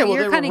think like Yeah, well,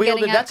 you're they kind were of getting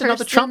wielded. at That's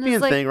another Kirsten, Trumpian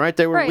is, like, thing, right?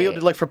 They were right.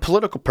 wielded like for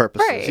political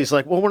purposes. Right. He's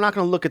like, well, we're not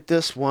going to look at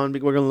this one. We're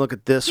going to look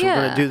at this. We're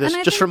going Yeah, to do this and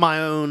I just for think-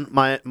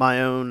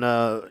 my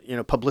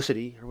own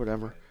publicity or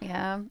whatever.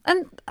 Yeah,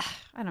 and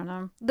I don't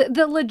know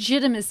the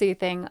legitimacy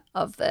thing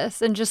of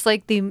this, and just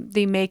like the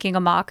making a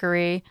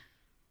mockery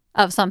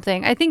of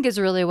something, I think is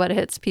really what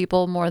hits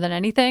people more than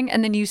anything.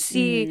 And then you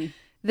see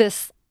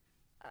this,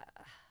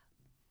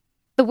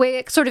 the way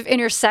it sort of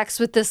intersects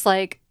with this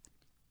like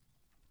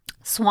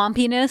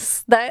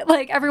swampiness that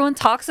like everyone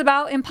talks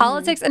about in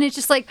politics, and it's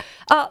just like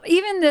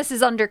even this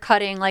is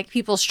undercutting like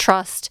people's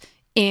trust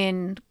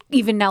in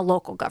even now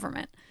local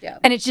government. Yeah.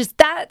 And it's just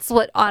that's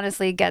what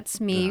honestly gets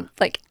me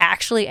like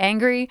actually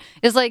angry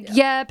is like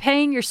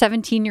paying your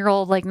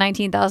 17-year-old like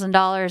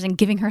 $19,000 and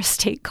giving her a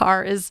state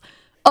car is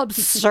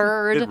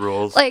absurd. It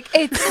rules. Like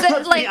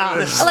it's like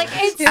honest. like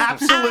it's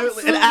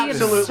Absolutely- it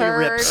absolutely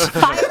absurd. rips.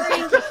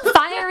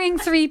 Firing hiring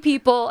 3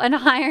 people and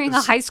hiring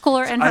a high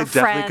schooler and I her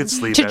definitely friend could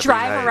sleep to every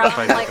drive night around if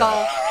I did like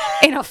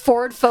that. in a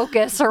Ford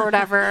Focus or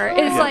whatever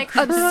is like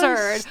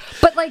absurd.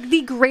 But like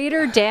the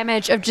greater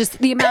damage of just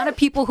the amount of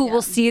people who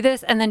will see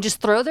this and then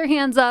just throw their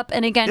hands up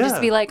and again just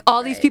Yeah. be like,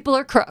 all these people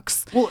are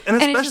crooks. Well, and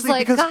it's especially just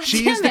like, because God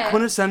she damn is the it.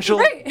 quintessential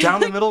Right.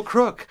 down the middle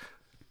crook.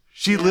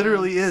 She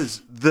literally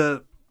is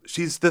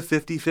she's the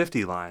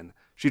 50-50 line.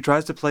 She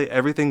tries to play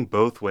everything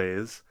both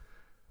ways,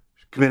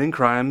 committing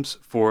crimes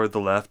for the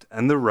left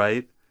and the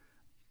right,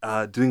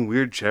 doing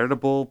weird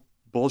charitable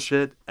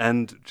bullshit,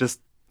 and just,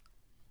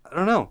 I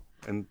don't know.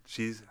 And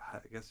I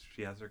guess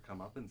she has her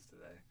comeuppance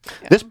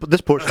today.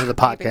 This portion of the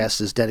podcast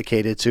is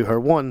dedicated to her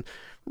one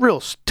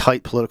real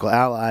tight political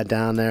ally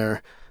down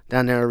there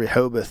in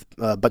Rehoboth,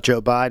 but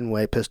Joe Biden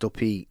way, Pistol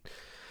Pete.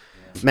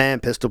 Yeah. Man,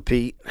 Pistol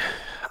Pete.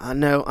 I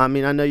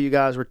know you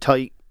guys were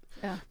tight.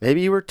 Yeah. Maybe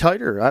you were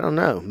tighter. I don't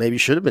know. Maybe you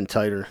should have been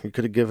tighter. You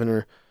could have given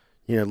her,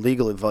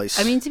 legal advice.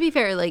 I mean, to be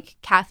fair, like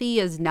Kathy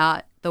is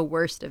not the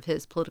worst of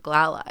his political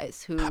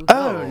allies who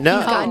Oh, no.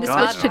 he's gotten to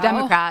God, switch to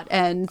Democrat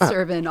and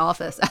serve in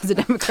office as a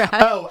Democrat.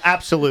 Oh,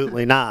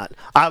 absolutely not.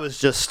 I was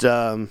just,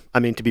 to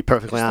be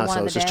perfectly Just the honest, one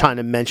I of was the just day. trying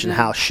to mention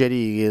how shitty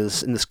he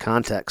is in this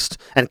context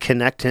and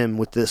connect him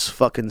with this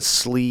fucking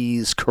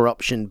sleaze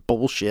corruption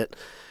bullshit.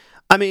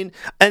 I mean,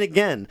 and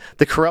again,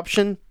 the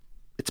corruption,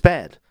 it's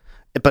bad,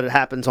 but it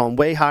happens on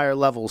way higher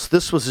levels.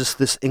 This was just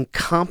this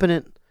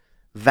incompetent,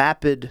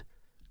 vapid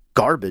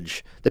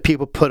garbage that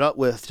people put up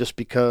with just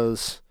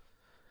because,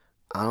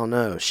 I don't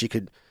know, she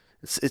could.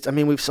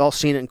 We've all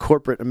seen it in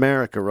corporate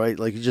America, right?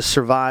 Like, you just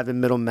survive in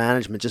middle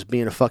management just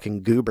being a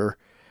fucking goober.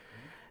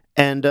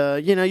 And,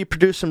 you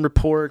produce some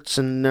reports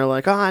and they're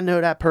like, oh, I know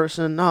that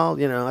person. Oh,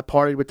 I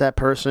partied with that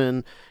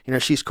person.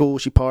 She's cool.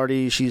 She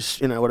parties. She's,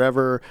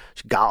 whatever.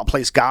 She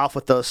plays golf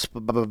with us.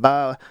 Blah, blah,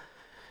 blah,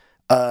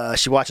 blah.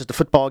 She watches the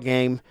football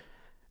game.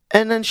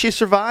 And then she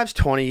survives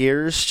 20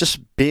 years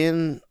just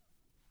being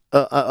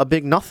a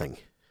big nothing.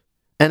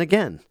 And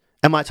again,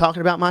 am I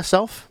talking about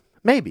myself?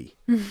 Maybe.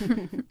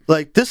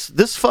 Like,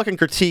 this fucking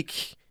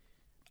critique,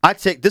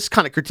 this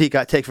kind of critique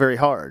I take very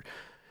hard.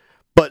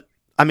 But,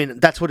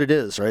 that's what it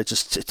is, right? It's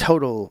just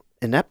total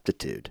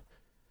ineptitude.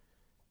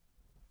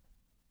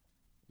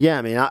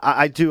 Yeah,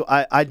 I do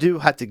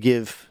have to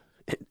give,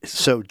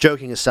 so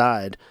joking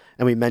aside,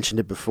 and we mentioned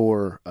it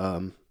before,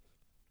 the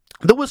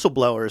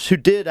whistleblowers who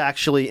did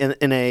actually in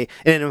an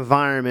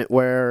environment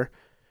where,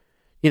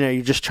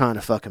 you're just trying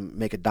to fucking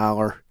make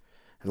 $1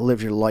 and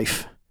live your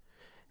life.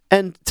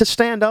 And to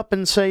stand up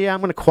and say, yeah, I'm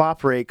going to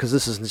cooperate because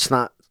this is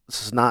not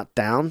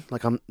down,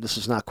 this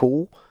is not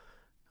cool.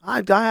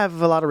 I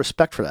have a lot of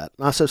respect for that.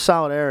 So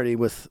solidarity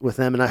with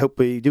them, and I hope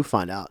we do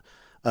find out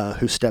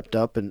who stepped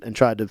up and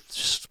tried to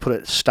just put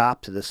a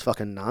stop to this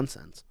fucking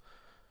nonsense.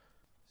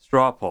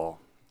 Straw poll.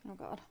 Oh,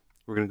 God.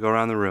 We're going to go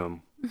around the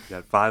room. We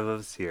got 5 of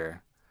us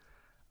here.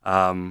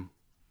 The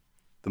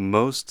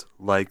most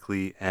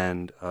likely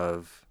end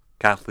of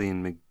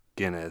Kathleen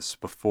McGinnis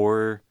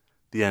before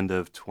the end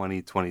of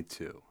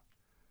 2022.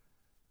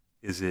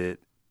 Is it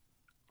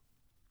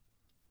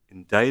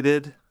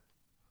indicted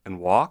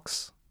and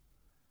walks?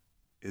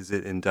 Is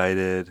it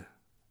indicted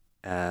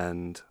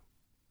and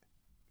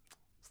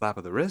slap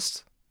of the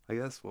wrist? I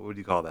guess. What would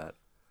you call that?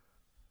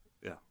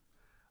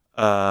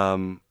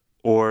 Yeah.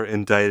 Or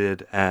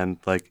indicted and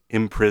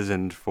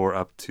imprisoned for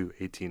up to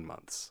 18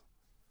 months.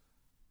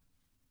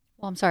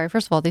 Well, I'm sorry.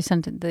 First of all, the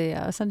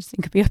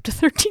sentencing could be up to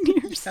 13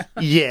 years.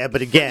 Yeah,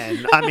 but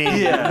again,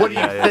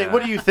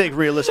 what do you think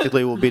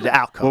realistically will be the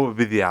outcome? What would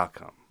be the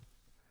outcome?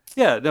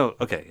 Yeah, no,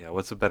 okay, yeah,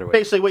 what's a better way?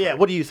 Basically,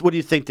 what do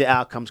you think the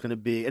outcome's going to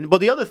be? And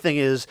the other thing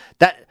is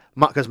that,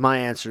 because my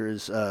answer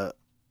is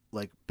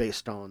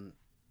based on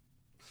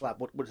slap.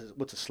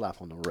 What's a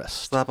slap on the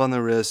wrist? Slap on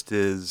the wrist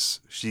is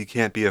she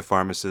can't be a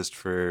pharmacist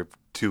for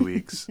 2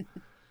 weeks,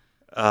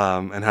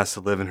 and has to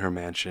live in her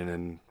mansion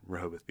in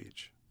Rehoboth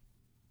Beach.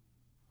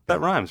 That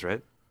rhymes,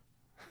 right?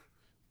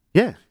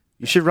 Yeah.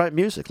 You should write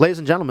music. Ladies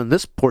and gentlemen,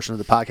 this portion of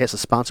the podcast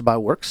is sponsored by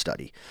Work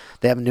Study.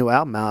 They have a new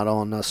album out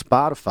on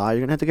Spotify. You're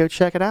going to have to go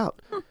check it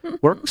out.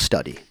 Work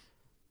Study.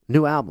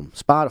 New album,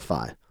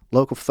 Spotify.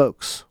 Local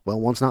folks. Well,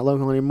 one's not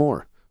local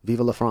anymore.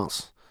 Viva la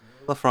France.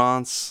 La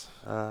France,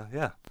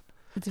 yeah.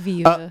 It's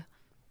Viva.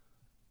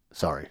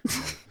 Sorry.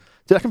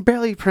 Dude, I can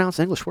barely pronounce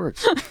English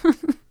words. Give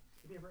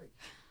me a break.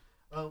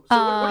 So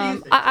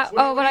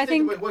what do you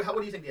think? What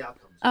do you think the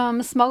outcome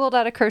is? Smuggled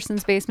out of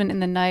Kirsten's basement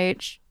in the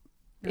night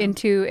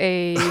into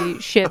a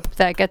ship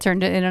that gets her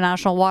into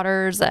international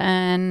waters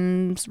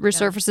and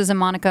resurfaces in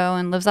Monaco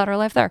and lives out her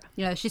life there.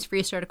 Yeah, she's free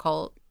to start a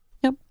cult.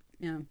 Yep.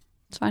 Yeah.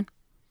 It's fine.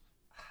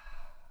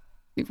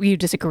 You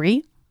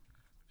disagree?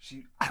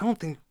 I don't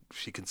think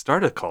she can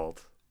start a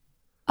cult.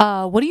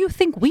 What do you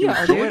think we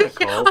are, Join dude? a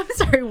cult. I'm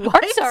sorry,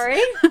 what? I'm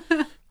sorry.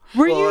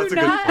 Were Well, you that's a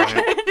good not?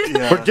 point.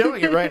 Yeah. We're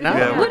doing it right now.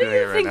 Yeah, we're What do doing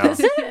you it right think now. this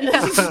is?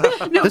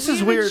 No, This we've is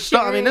been weird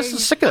stuff. I mean, this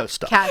is sharing sicko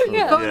stuff. Kathy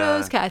Yeah.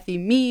 photos, Yeah. Kathy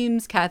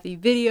memes, Kathy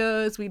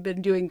videos. We've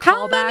been doing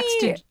How callbacks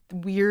many- to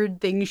weird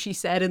things she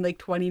said in like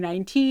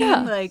 2019.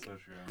 Yeah. Like,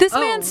 This Oh,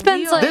 man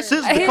spends we are- like This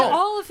is the cult.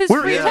 all of his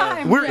We're free in-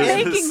 time we're in-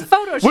 making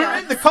Photoshop. We're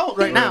in the cult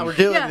right now. We're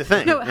doing yeah, the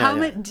thing. no, Yeah, how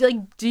yeah. many?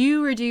 Like, do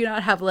you or do you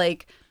not have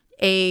like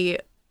a,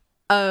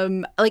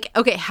 like,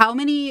 okay, how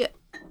many? If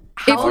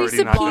How we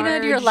Already not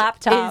subpoenaed doing your large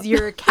laptop, is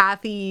your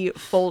Kathy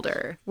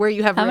folder where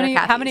you have how rare many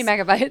Kathys?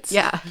 megabytes?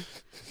 Yeah.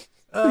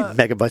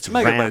 Megabytes of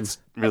RAM. Megabytes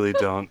really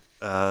don't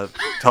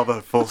tell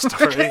the full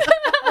story.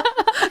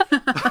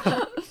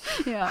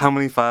 Yeah. How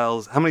many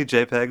files? How many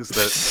JPEGs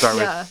that start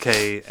Yeah. with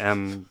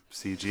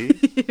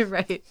KMCG?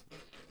 Right.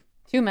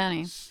 Too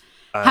many.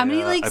 How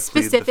many like I plead the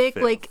specific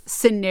fifth. like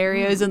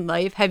scenarios in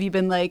life have you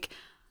been like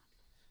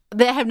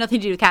that have nothing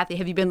to do with Kathy?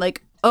 Have you been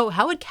like, oh,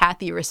 how would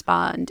Kathy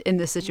respond in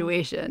this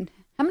situation?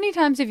 How many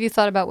times have you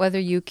thought about whether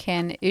you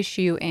can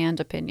issue and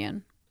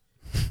opinion?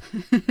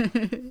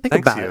 Think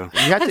Thanks about you. it.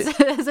 You have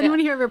to, Has anyone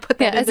here ever put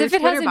that Yeah, in their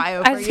Twitter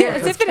bio for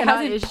years? as if it Cannot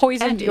hasn't issue-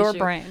 poisoned and your issue.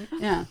 brain.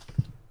 Yeah.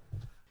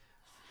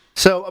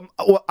 So,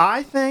 what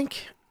I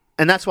think,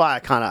 and that's why I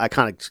kind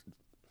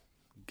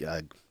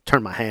of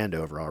turned my hand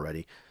over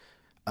already.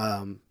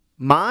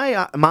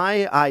 My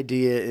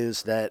idea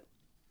is that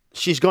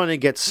she's going to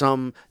get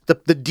some.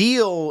 The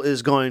deal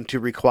is going to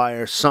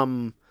require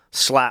some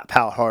slap.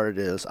 How hard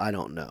it is, I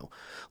don't know.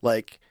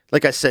 Like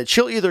I said,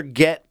 she'll either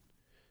get,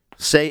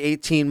 say,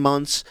 18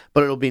 months,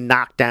 but it'll be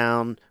knocked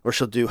down, or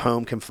she'll do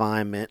home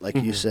confinement, like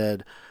you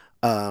said.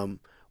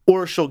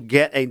 Or she'll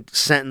get a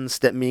sentence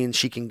that means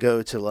she can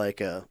go to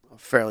like a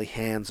fairly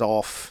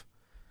hands-off.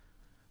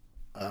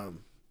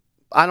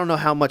 I don't know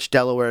how much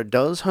Delaware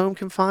does home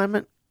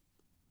confinement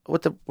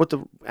with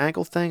the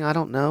ankle thing. I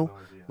don't know.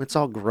 It's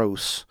all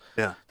gross.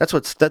 Yeah. That's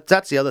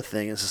the other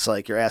thing is it's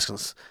like you're asking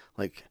us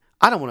like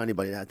I don't want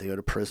anybody to have to go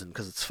to prison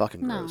because it's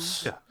fucking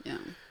gross. Yeah. Yeah.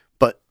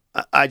 But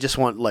I just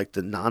want like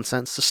the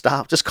nonsense to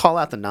stop. Just call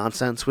out the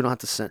nonsense. We don't have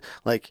to send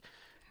like.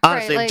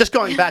 Honestly, like- just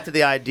going back to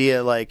the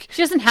idea, like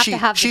She doesn't have to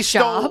have she this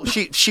stole,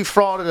 job. she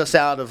frauded us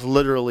out of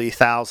literally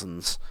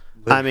thousands.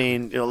 I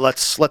mean,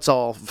 let's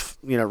all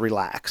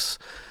relax.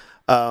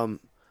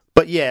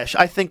 But yeah,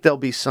 I think there'll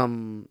be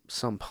some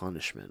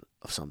punishment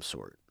of some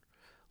sort.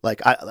 Like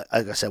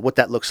I said, what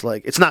that looks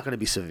like, it's not going to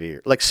be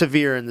severe. Like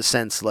severe in the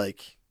sense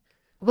like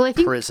Well, I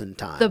think prison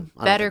time. the I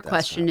don't better think that's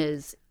question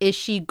is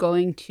she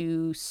going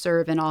to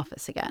serve in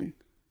office again?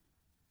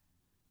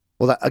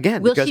 well, that,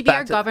 again, Will it goes she be back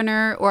our to,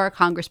 governor or a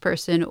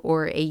congressperson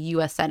or a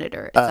U.S.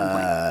 senator at some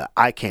point?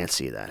 I can't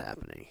see that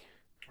happening.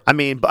 I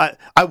mean, but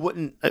I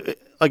wouldn't.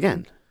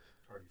 Again,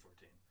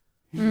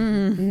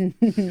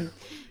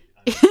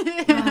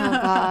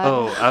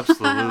 Oh,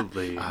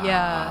 absolutely.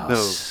 Yeah.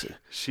 No,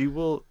 she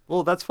will.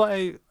 Well, that's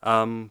why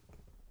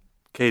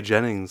Kay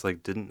Jennings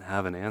didn't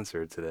have an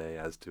answer today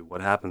as to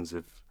what happens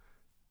if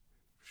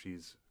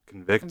she's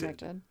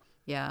convicted.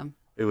 Yeah.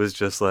 It was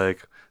just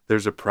like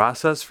there's a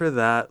process for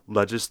that: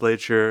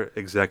 legislature,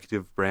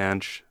 executive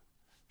branch,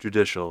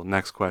 judicial.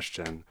 Next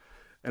question,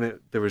 and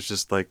there was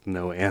just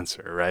no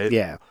answer. Right?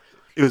 yeah,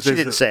 It was. she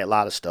didn't say a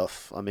lot of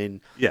stuff. I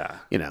mean, Yeah.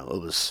 it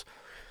was.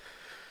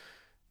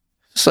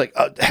 It's like,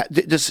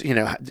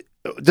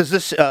 does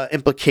this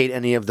implicate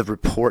any of the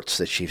reports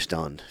that she's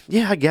done?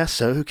 Yeah, I guess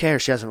so. Who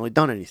cares? She hasn't really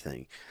done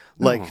anything.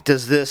 Like,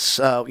 does this,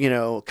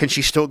 can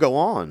she still go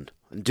on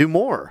and do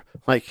more?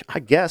 Like, I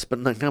guess, but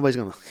nobody's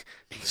gonna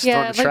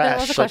start the there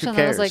trash. was a Like, question who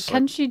that was cares?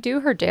 can she do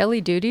her daily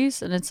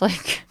duties? And it's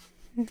like,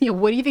 Yeah.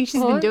 What do you think she's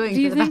been what doing?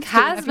 do you for the think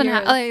past 2.5 has been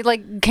years?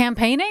 like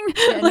campaigning?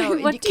 Yeah, no,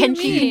 what do can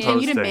you she mean?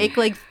 continue to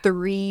Posting. make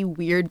 3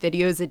 weird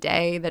videos a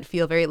day that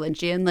feel very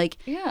Lynchian? Like,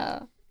 Yeah.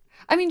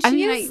 I mean,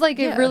 she is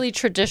a really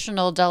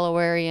traditional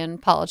Delawarean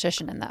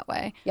politician in that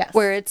way. Yes.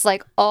 Where it's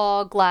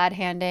all glad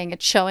handing,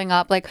 it's showing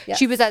up.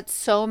 She was at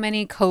so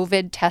many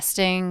COVID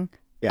testing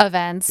Yeah.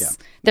 events. Yeah.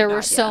 There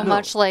were so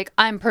much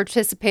I'm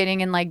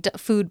participating in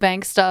food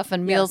bank stuff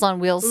and Meals on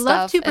Wheels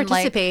love stuff. to and,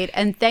 participate,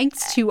 and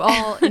thanks to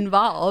all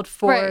involved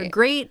for Right.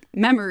 great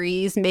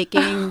memories,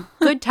 making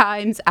good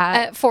times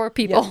at 4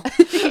 people.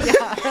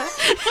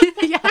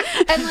 yeah.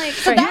 And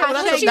so Yeah, that's but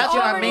what she that's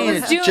what I already mean. was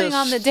It's doing just-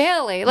 on the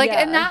daily.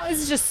 Yeah. And that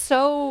was just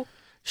so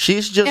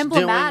she's just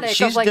emblematic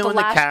doing, of she's the doing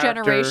last character.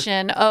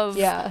 generation of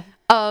Yeah.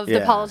 of the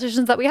Yeah.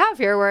 politicians that we have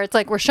here, where it's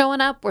we're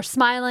showing up, we're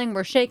smiling,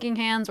 we're shaking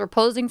hands, we're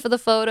posing for the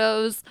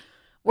photos,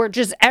 we're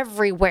just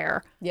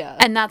everywhere. Yeah.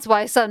 And that's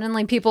why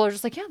suddenly people are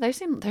just yeah, they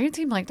seem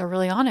like they're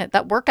really on it.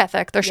 That work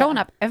ethic, they're showing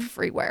up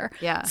everywhere.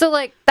 Yeah. So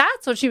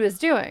that's what she was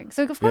doing.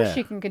 So of course Yeah.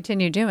 she can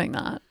continue doing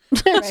that.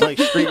 It's like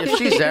if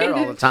she's there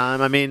all the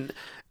time. I mean,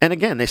 and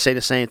again, they say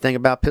the same thing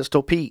about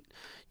Pistol Pete.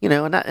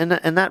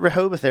 And that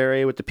Rehoboth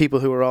area with the people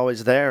who are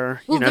always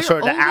there. Well, they're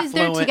sort of the always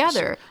there affluent.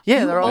 together.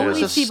 Yeah, You they're always always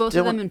just see both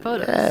of them doing- in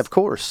photos. Yeah, of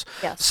course.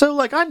 Yes. So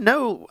I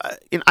know,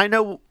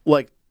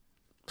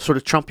 sort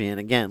of Trumpian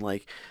again.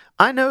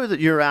 I know that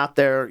you're out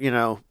there,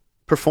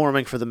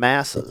 performing for the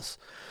masses,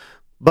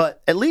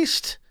 but at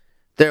least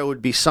there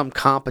would be some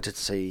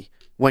competency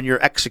when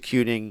you're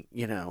executing,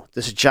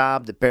 this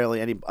job that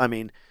barely I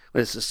mean,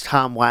 what is this,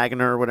 Tom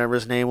Wagner or whatever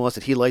his name was?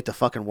 Did he light the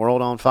fucking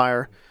world on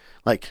fire?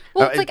 Like,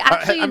 well, it's like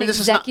actually an this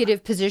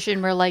executive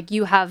position where like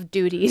you have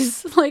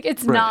duties. Like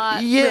it's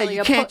not. Yeah, really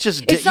you can't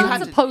just. It's you not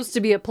have supposed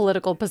to be a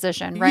political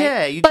position, right?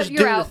 Yeah, you but just you're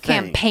do the out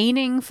thing.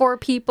 campaigning for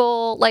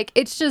people. Like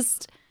it's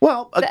just.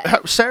 Well,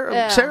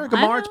 Sarah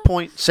Gamard's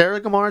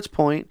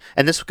point,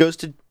 and this goes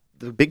to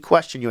the big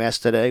question you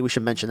asked today. We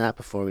should mention that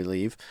before we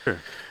leave. Sure.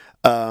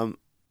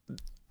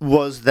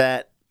 Was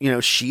that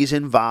she's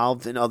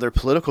involved in other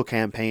political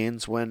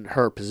campaigns when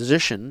her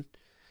position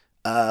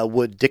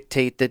would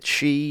dictate that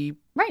she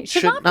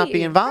should not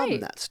be involved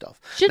in that stuff.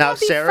 Should not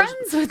be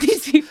friends with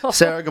these people.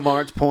 Sarah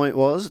Gamard's point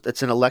was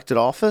it's an elected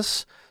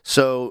office,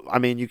 so I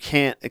mean you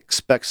can't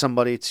expect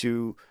somebody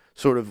to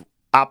sort of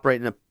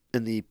operate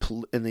in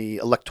the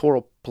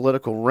electoral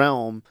political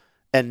realm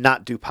and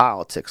not do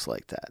politics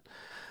like that.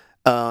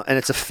 And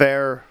it's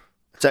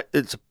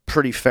a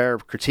pretty fair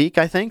critique,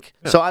 I think.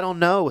 Yeah. So I don't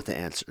know what the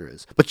answer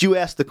is, but you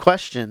asked the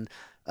question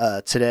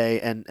today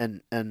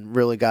and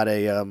really got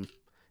an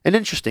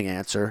interesting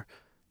answer.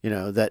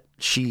 That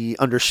she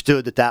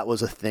understood that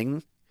was a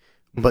thing,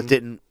 but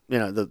didn't.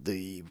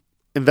 The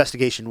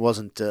investigation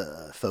wasn't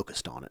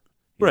focused on it.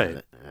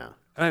 Right. Yeah.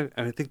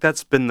 I think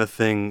that's been the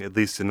thing, at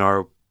least in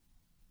our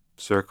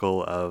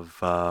circle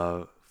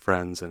of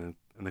friends and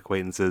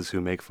acquaintances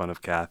who make fun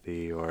of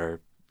Kathy or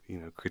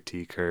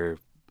critique her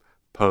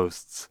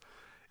posts,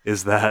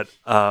 is that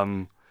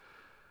I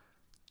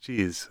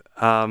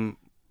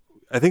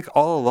think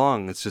all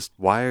along it's just,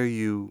 why are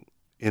you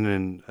in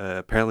an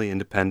apparently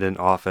independent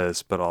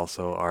office but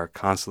also are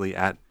constantly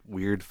at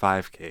weird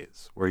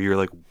 5Ks where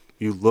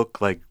you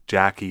look like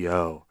Jackie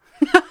O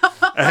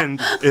and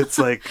it's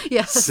like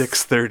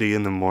 6:30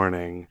 in the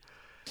morning,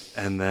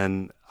 and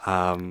then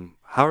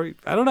how are you?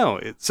 I don't know.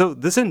 So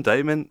this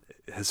indictment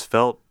has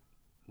felt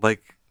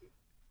like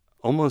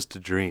almost a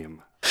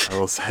dream, I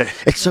will say.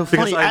 It's so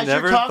funny. I As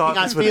never you're talking,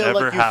 thought this would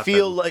ever happen. You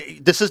feel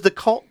like this is the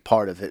cult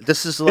part of it.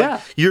 This is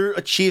like you're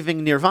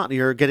achieving nirvana.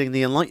 You're getting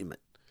the enlightenment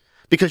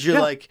because you're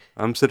like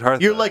I'm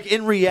Siddhartha. You're like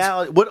in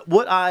reality.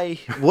 What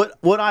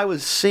I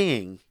was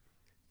seeing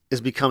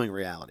is becoming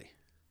reality.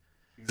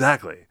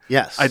 Exactly.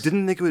 Yes. I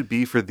didn't think it would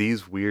be for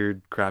these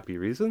weird, crappy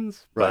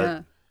reasons, but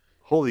Right.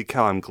 Holy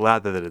cow, I'm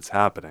glad that it's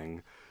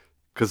happening,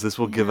 because this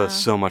will give us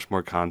so much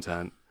more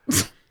content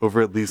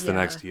over at least the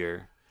next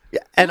year.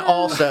 Yeah, and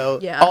also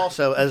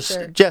as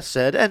Jess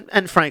said,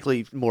 and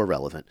frankly more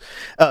relevant,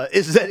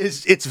 is that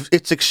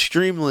it's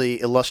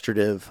extremely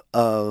illustrative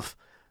of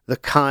the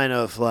kind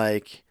of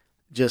like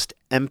just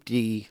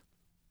empty,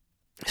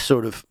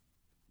 sort of,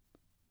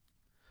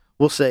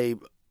 we'll say,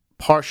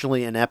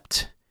 partially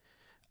inept,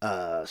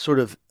 sort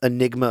of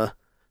enigma,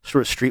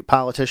 sort of street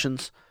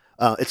politicians.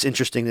 It's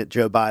interesting that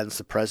Joe Biden's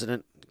the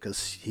president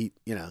because he,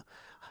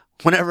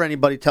 whenever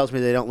anybody tells me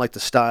they don't like the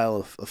style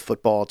of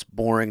football, it's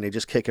boring. They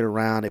just kick it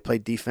around. They play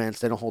defense.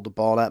 They don't hold the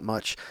ball that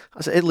much.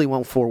 I said Italy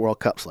won 4 World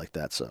Cups like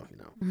that, so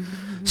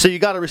So you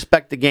got to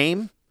respect the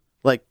game,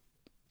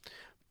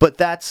 but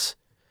that's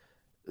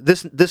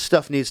this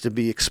stuff needs to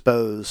be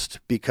exposed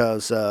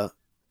because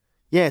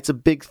it's a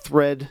big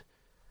thread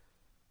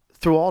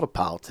through all the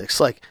politics,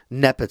 like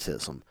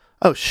nepotism.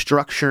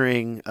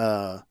 Structuring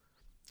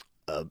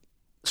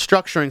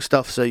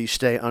stuff so you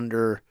stay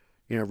under,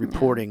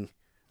 reporting.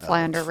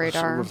 Fly under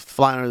radar.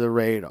 Fly under the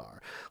radar.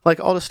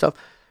 Like all this stuff.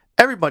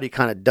 Everybody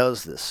kind of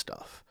does this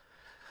stuff.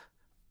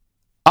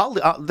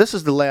 This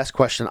is the last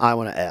question I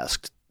want to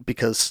ask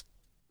because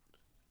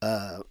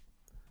the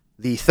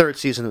 3rd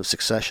season of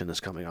Succession is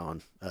coming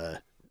on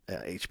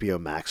HBO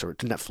Max or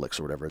Netflix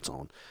or whatever it's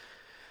on.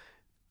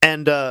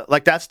 And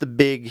that's the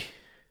big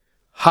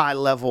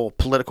high-level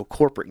political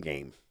corporate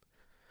game.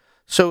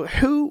 So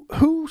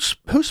who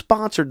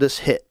sponsored this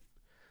hit?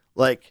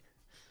 Like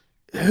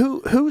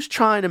who's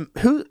trying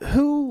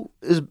to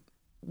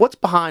what's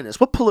behind this?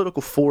 What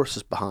political force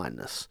is behind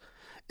this?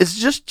 Is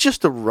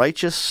just a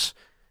righteous?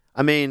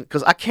 I mean,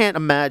 because I can't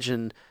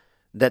imagine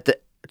that the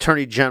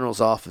Attorney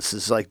General's office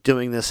is like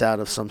doing this out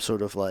of some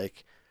sort of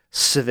like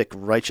civic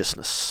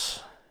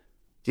righteousness.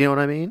 Do you know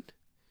what I mean?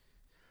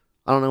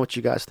 I don't know what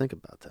you guys think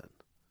about that.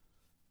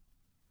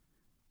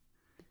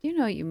 You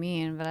know what you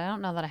mean, but I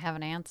don't know that I have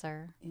an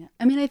answer. Yeah.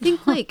 I mean, I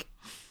think like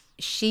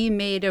she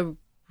made a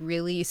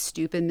really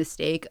stupid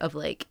mistake of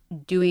like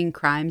doing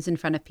crimes in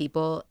front of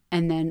people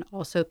and then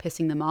also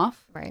pissing them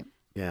off. Right.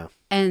 Yeah.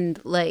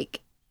 And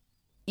like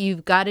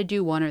you've got to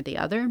do one or the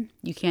other.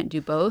 You can't do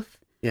both.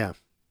 Yeah.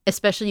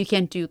 Especially you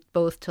can't do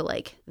both to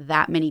like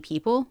that many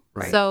people.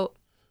 Right. So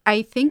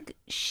I think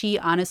she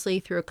honestly,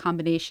 through a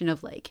combination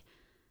of like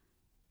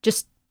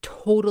just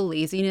total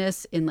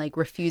laziness in like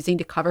refusing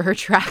to cover her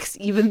tracks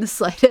even the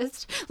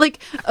slightest,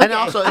 like okay, and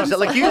also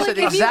like you said,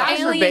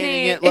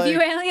 exacerbating it. If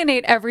you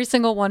alienate every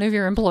single one of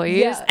your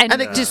employees and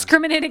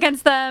discriminate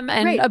against them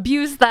and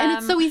abuse them, and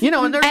it's so easy,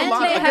 and there's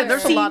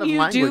a lot of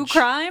language. Do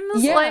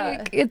crimes,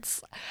 like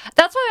that's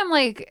why I'm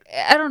like,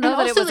 I don't know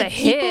that it was a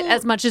hit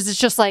as much as it's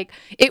just like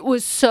it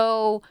was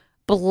so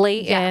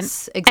blatant.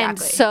 Yes, And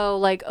exactly. so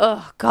like,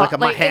 oh god, Like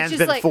my it's hand's just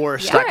been like,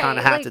 forced. yeah, I kind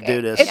of had like, to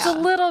do this. It's a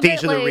little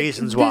These bit are the like,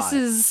 reasons why. this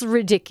is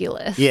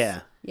ridiculous.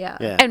 Yeah. Yeah.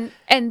 Yeah.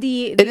 And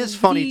the It is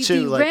funny,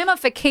 too, the like-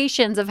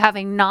 ramifications of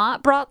having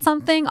not brought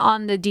something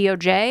on the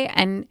DOJ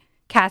and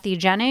Kathy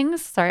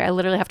Jennings. Sorry, I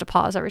literally have to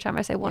pause every time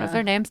I say one of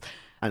their names.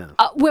 I know.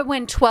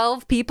 When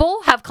 12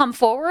 people have come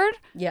forward.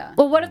 Yeah.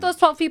 Well, what if those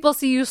 12 people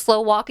see you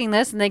slow walking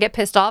this and they get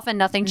pissed off and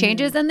nothing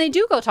changes and they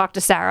do go talk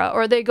to Sarah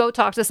or they go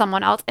talk to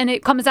someone else and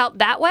it comes out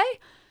that way?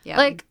 Yeah.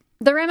 Like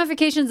the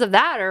ramifications of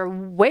that are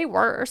way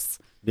worse.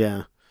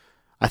 Yeah.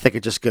 I think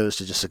it just goes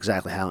to just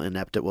exactly how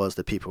inept it was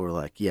that people were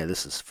like, yeah,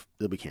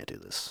 we can't do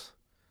this.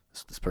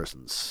 This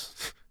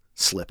person's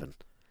slipping.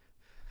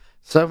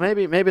 So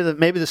maybe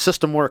the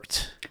system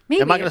worked.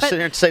 Maybe, Am I going to but- sit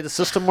here and say the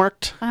system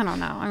worked? I don't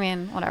know. I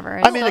mean,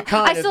 whatever. I mean, it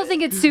kind I of- still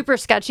think it's super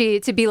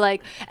sketchy to be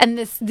like, and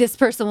this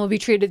person will be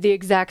treated the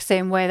exact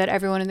same way that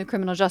everyone in the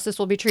criminal justice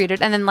will be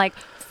treated, and then like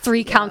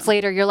 3 counts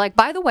later, you're like,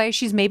 by the way,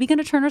 she's maybe going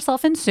to turn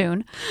herself in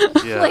soon.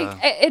 Yeah. Like,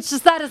 it's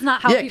just that is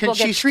not how Yeah, people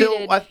can get she still-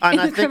 treated and in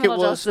I the think it criminal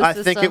was- justice I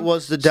think it system.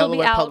 was the She'll be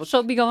Delaware out. Public-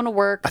 She'll be going to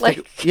work. I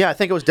Like,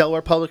 think it was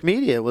Delaware Public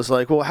Media. It was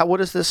like, well,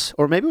 what is this?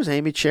 Or maybe it was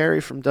Amy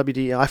Cherry from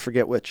WDL. I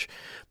forget which,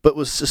 but it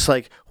was just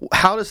like,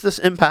 how does this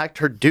impact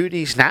her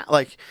duties now?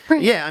 Like,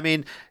 Right. yeah, I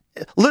mean,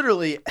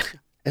 literally,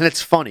 and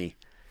it's funny.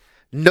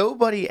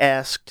 Nobody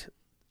asked.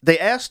 They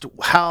asked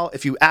how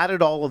if you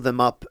added all of them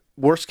up,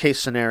 worst case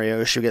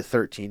scenario, she'll get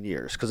 13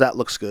 years because that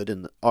looks good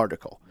in the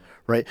article,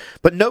 right?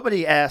 But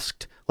nobody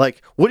asked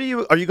like, are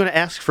you going to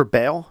ask for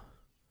bail?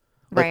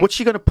 Like, Right. what's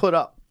she going to put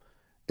up?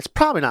 It's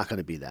probably not going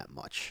to be that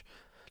much,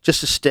 just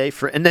to stay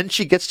for, and then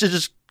she gets to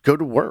just go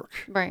to work.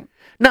 right.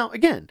 Now,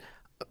 again,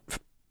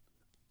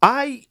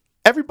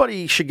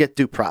 everybody should get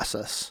due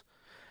process.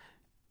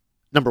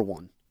 Number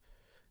one.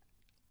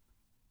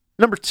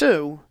 Number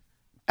two,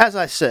 as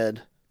I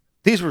said,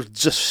 these were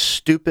just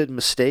stupid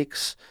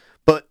mistakes.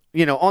 But,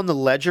 on the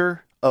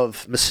ledger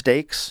of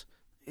mistakes,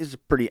 is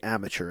pretty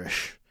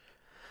amateurish.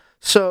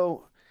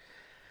 So,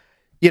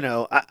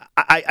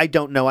 I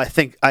don't know. I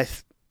think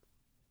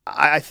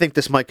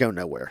this might go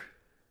nowhere.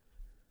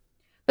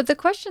 But the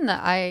question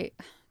that I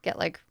get,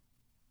 like,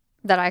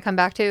 that I come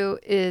back to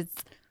is,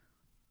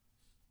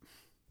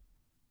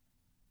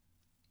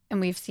 and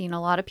we've seen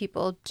a lot of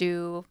people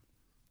do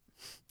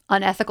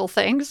unethical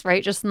things,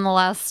 right? Just in the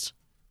last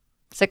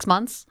 6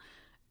 months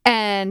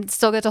and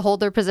still get to hold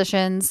their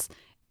positions.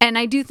 And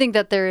I do think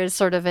that there is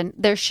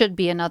there should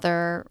be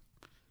another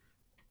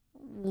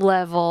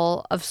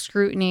level of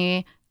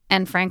scrutiny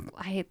and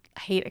I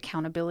hate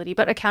accountability,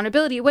 but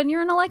accountability when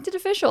you're an elected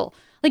official.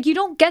 Like, you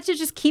don't get to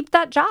just keep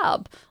that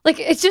job. Like,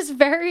 it's just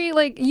very,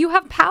 like, you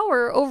have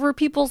power over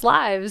people's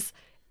lives.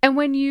 And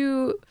when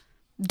you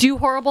do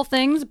horrible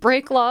things,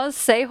 break laws,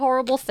 say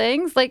horrible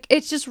things, like,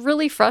 it's just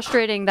really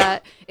frustrating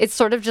that it's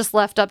sort of just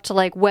left up to,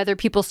 like, whether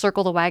people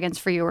circle the wagons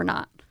for you or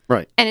not.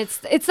 Right. And it's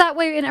that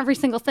way in every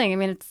single thing. I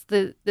mean, it's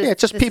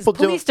it's just people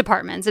doing- police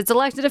departments, it's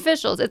elected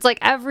officials. It's like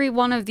every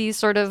one of these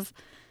sort of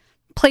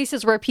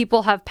places where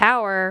people have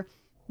power,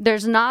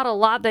 there's not a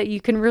lot that you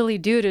can really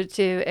do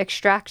to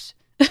extract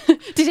to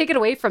take it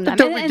away from them.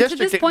 They're And to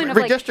this redistricting- point of,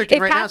 like, redistricting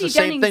if right now is Kathy the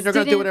same Jennings thing. They're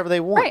gonna do didn't- whatever they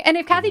want. Right. And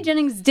if Kathy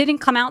Jennings didn't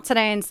come out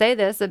today and say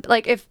this,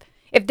 like, if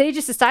they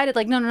just decided,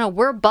 like, no,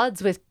 we're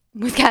buds with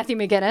Kathy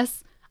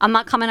McGinnis, I'm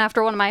not coming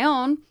after one of my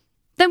own,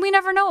 then we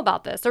never know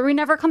about this, or we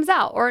never comes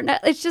out, or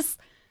it's just,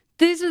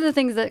 these are the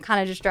things that kind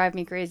of just drive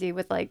me crazy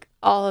with, like,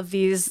 all of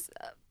these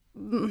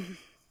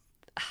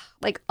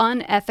like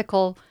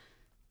unethical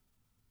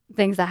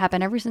things that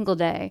happen every single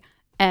day.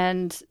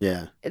 And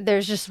Yeah.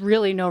 there's just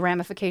really no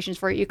ramifications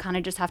for it. You kind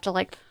of just have to,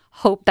 like,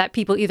 hope that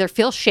people either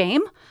feel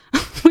shame,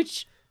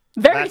 which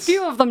very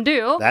few of them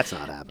do. That's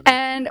not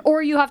happening.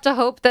 Or you have to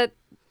hope that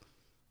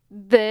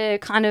the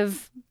kind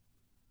of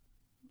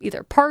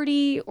either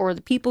party or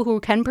the people who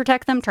can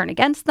protect them turn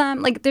against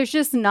them. Like, there's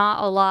just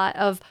not a lot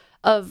of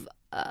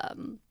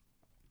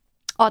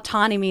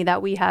autonomy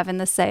that we have in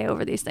the say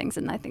over these things,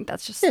 and I think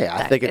that's just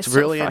I think it's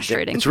really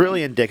frustrating. it's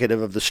really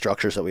indicative of the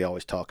structures that we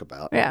always talk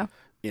about. Yeah.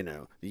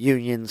 The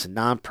unions and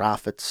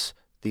nonprofits,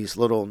 these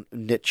little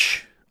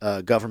niche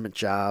government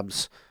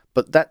jobs,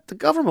 but that the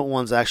government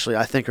ones actually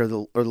I think are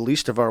the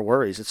least of our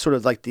worries. It's sort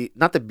of like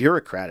not the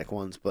bureaucratic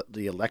ones, but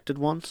the elected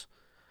ones.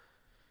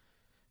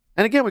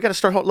 And again, we got to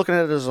start looking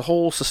at it as a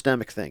whole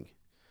systemic thing,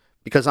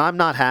 because I'm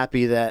not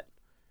happy that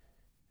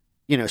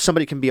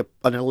somebody can be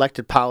an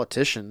elected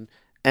politician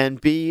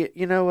and be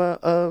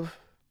a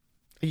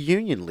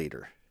union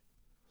leader,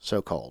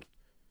 so called,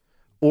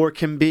 or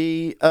can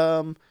be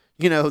the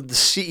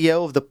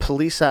CEO of the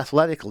police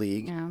athletic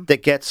league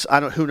that gets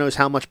who knows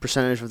how much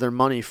percentage of their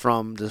money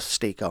from the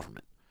state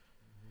government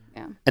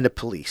and the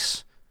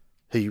police,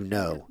 who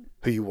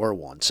you were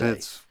once.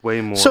 It's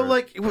way more. So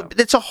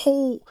it's a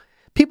whole.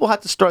 People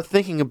have to start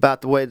thinking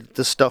about the way that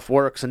this stuff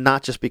works, and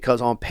not just because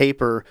on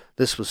paper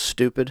this was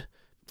stupid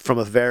from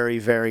a very,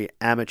 very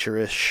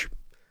amateurish.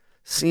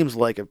 Seems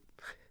like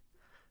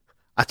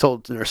I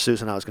told Nurse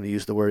Susan I was going to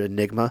use the word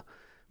enigma,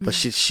 but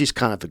she's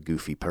kind of a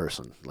goofy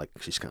person. Like,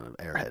 she's kind of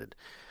airheaded.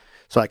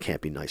 so I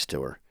can't be nice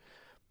to her.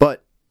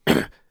 But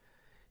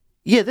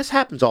yeah, this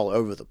happens all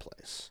over the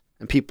place,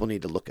 and people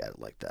need to look at it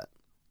like that.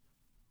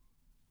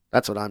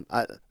 That's what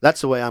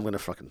that's the way I'm going to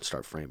fucking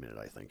start framing it,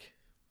 I think.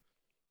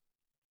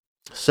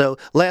 So,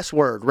 last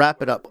word,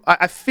 wrap it up.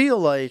 I feel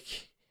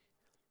like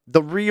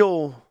the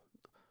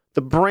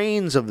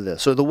brains of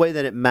this, or the way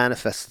that it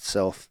manifests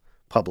itself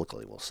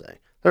publicly, we'll say.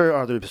 There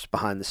are others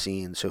behind the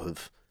scenes who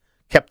have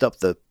kept up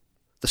the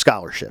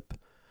scholarship.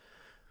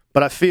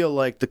 But I feel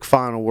like the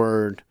final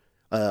word,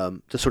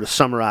 to sort of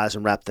summarize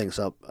and wrap things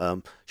up,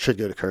 should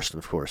go to Kirsten,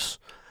 of course.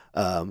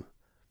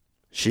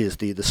 She is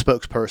the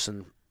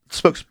spokesperson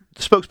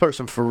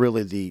for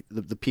really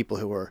the people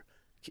who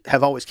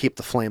have always kept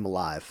the flame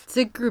alive. It's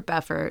a group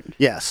effort.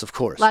 Yes, of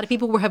course. A lot of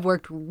people have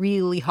worked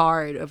really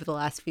hard over the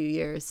last few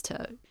years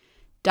to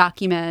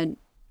document,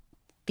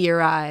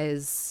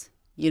 theorize,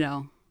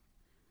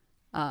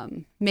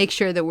 make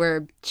sure that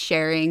we're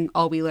sharing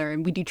all we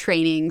learn. We do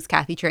trainings,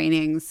 Kathy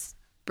trainings,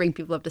 bring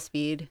people up to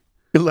speed.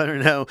 Let her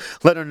know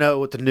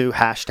what the new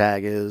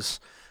hashtag is,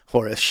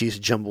 or if she's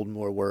jumbled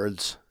more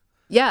words.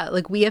 Yeah,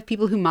 like we have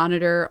people who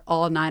monitor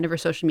all 9 of her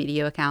social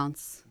media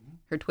accounts,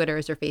 her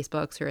Twitters, her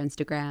Facebooks, her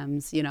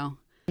Instagrams,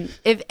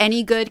 If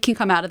any good can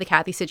come out of the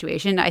Kathy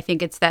situation, I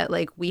think it's that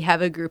like we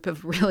have a group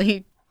of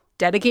really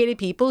dedicated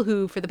people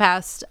who for the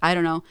past,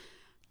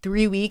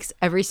 3 weeks,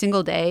 every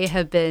single day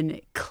have been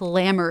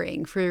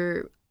clamoring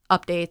for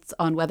updates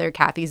on whether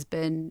Kathy's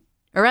been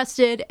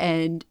arrested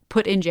and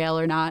put in jail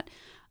or not.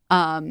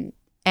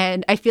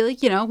 And I feel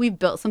like, we've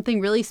built something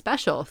really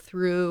special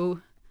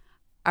through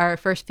our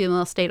first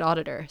female state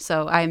auditor.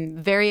 So I'm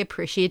very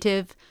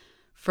appreciative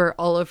for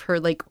all of her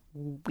like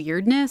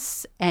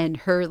weirdness and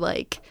her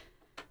like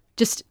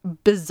just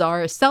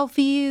bizarre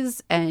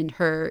selfies and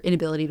her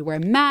inability to wear a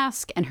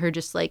mask and her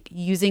just like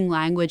using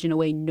language in a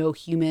way no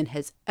human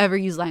has ever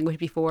used language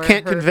before.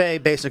 Can't her convey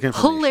basic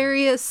information.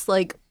 Hilarious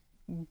like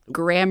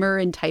grammar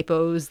and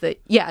typos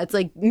that it's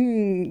like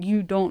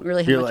you don't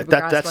really have You're much like of a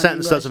grasp that on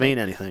sentence English. doesn't mean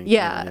anything.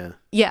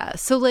 Yeah.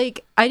 So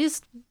like I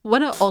just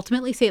want to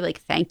ultimately say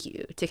like thank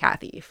you to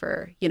Kathy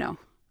for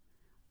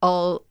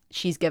all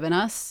she's given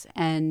us,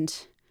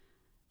 and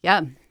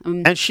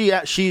and she's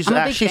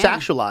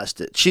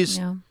actualized it. She's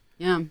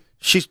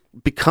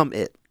become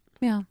it.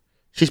 Yeah.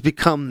 She's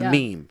become the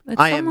meme.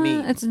 I am me.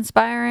 It's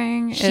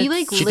inspiring. She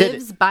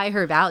lives by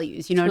her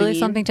values. You know what I mean? Really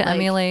something to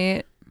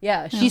emulate.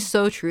 Yeah, she's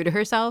so true to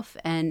herself,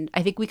 and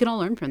I think we can all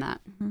learn from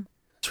that.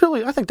 It's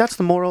really, I think that's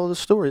the moral of the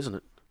story, isn't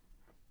it?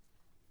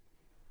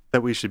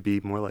 That we should be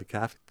more like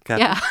Kathy.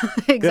 Yeah,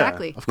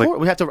 exactly. Yeah. Of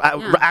course, we have to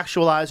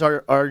actualize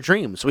our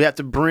dreams. We have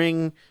to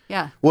bring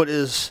what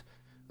is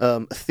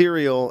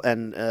ethereal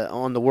and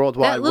on the World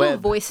Wide Web. That little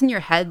voice in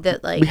your head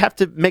that like we have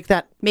to make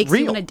that makes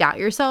real. you want to doubt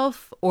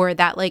yourself, or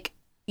that like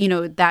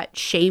that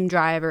shame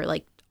drive, or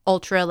like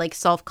ultra like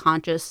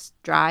self-conscious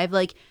drive.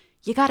 Like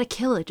you got to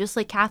kill it, just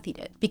like Kathy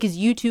did, because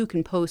you too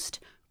can post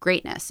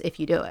greatness if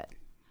you do it.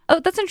 Oh,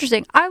 that's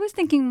interesting. I was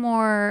thinking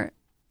more,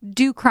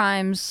 do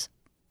crimes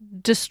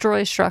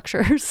destroy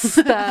structures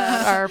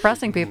that are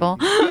oppressing people?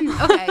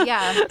 Okay,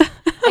 yeah.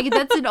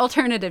 That's an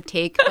alternative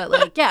take, but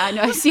like, yeah, I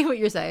know, I see what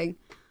you're saying.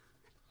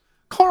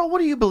 Carl, what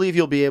do you believe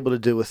you'll be able to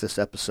do with this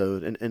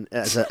episode? And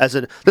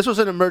this was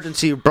an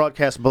emergency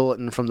broadcast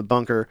bulletin from the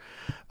bunker.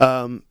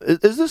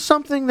 Is this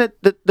something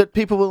that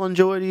people will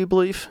enjoy? Do you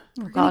believe?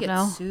 We're God, gonna get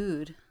no.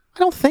 sued. I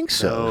don't think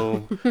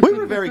so. We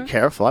were very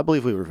careful. I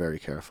believe we were very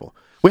careful.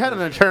 We had an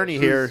attorney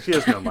here. She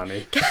has no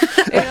money.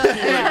 Kathy's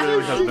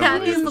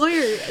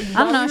lawyer.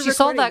 I don't know. She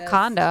sold that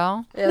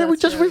condo. Yeah, we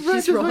just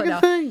reread your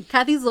fucking thing.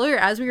 Kathy's lawyer,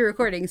 as we were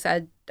recording,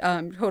 said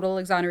total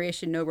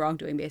exoneration, no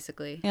wrongdoing,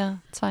 basically. Yeah,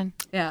 it's fine.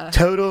 Yeah.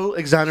 Total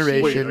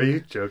exoneration. Wait, are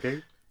you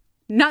joking?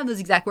 Not in those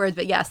exact words,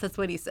 but yes, that's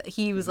what he said.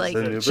 He was like,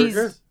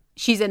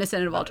 she's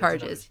innocent of all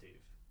charges.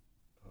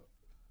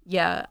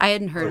 Yeah, I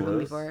hadn't heard of him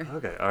before.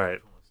 Okay, all right.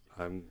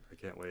 I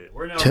can't wait.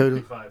 We're now Total.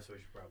 25, so we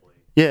should probably.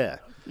 Yeah.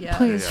 Yeah.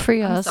 Please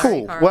free us. Sorry,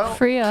 Cool. Carl. Well,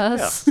 Free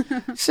us.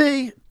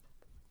 see,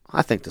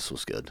 I think this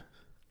was good.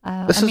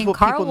 I mean, what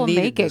Carl people will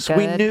needed make it this. good.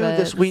 We knew but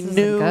this. We isn't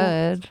knew.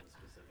 good.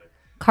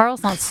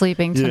 Carl's not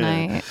sleeping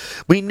tonight.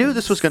 We knew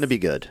this was going to be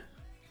good.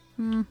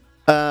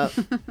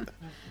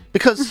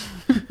 Because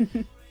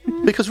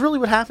really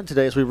what happened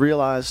today is we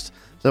realized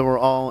that we're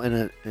all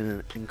in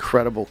an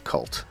incredible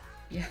cult.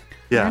 We're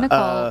in a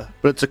cult.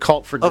 But it's a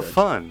cult for good. Of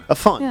fun. Of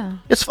fun. Yeah.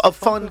 It's of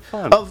fun.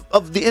 Fun.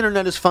 Of the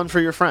internet is fun for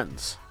your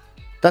friends.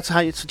 That's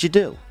what you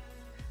do.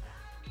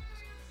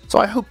 So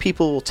I hope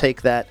people will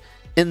take that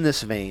in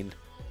this vein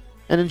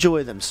and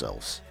enjoy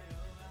themselves.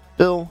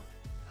 Bill,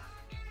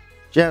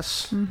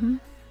 Jess,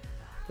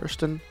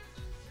 Kirsten,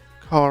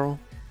 Carl,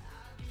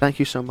 thank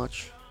you so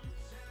much.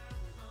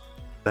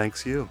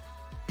 Thanks you.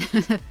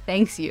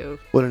 Thanks you.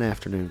 What an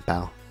afternoon,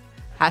 pal.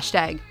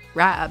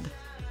 #Rab.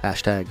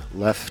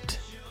 #left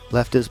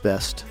is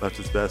best. Left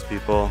is best,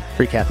 people.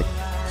 Free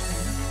Kathy.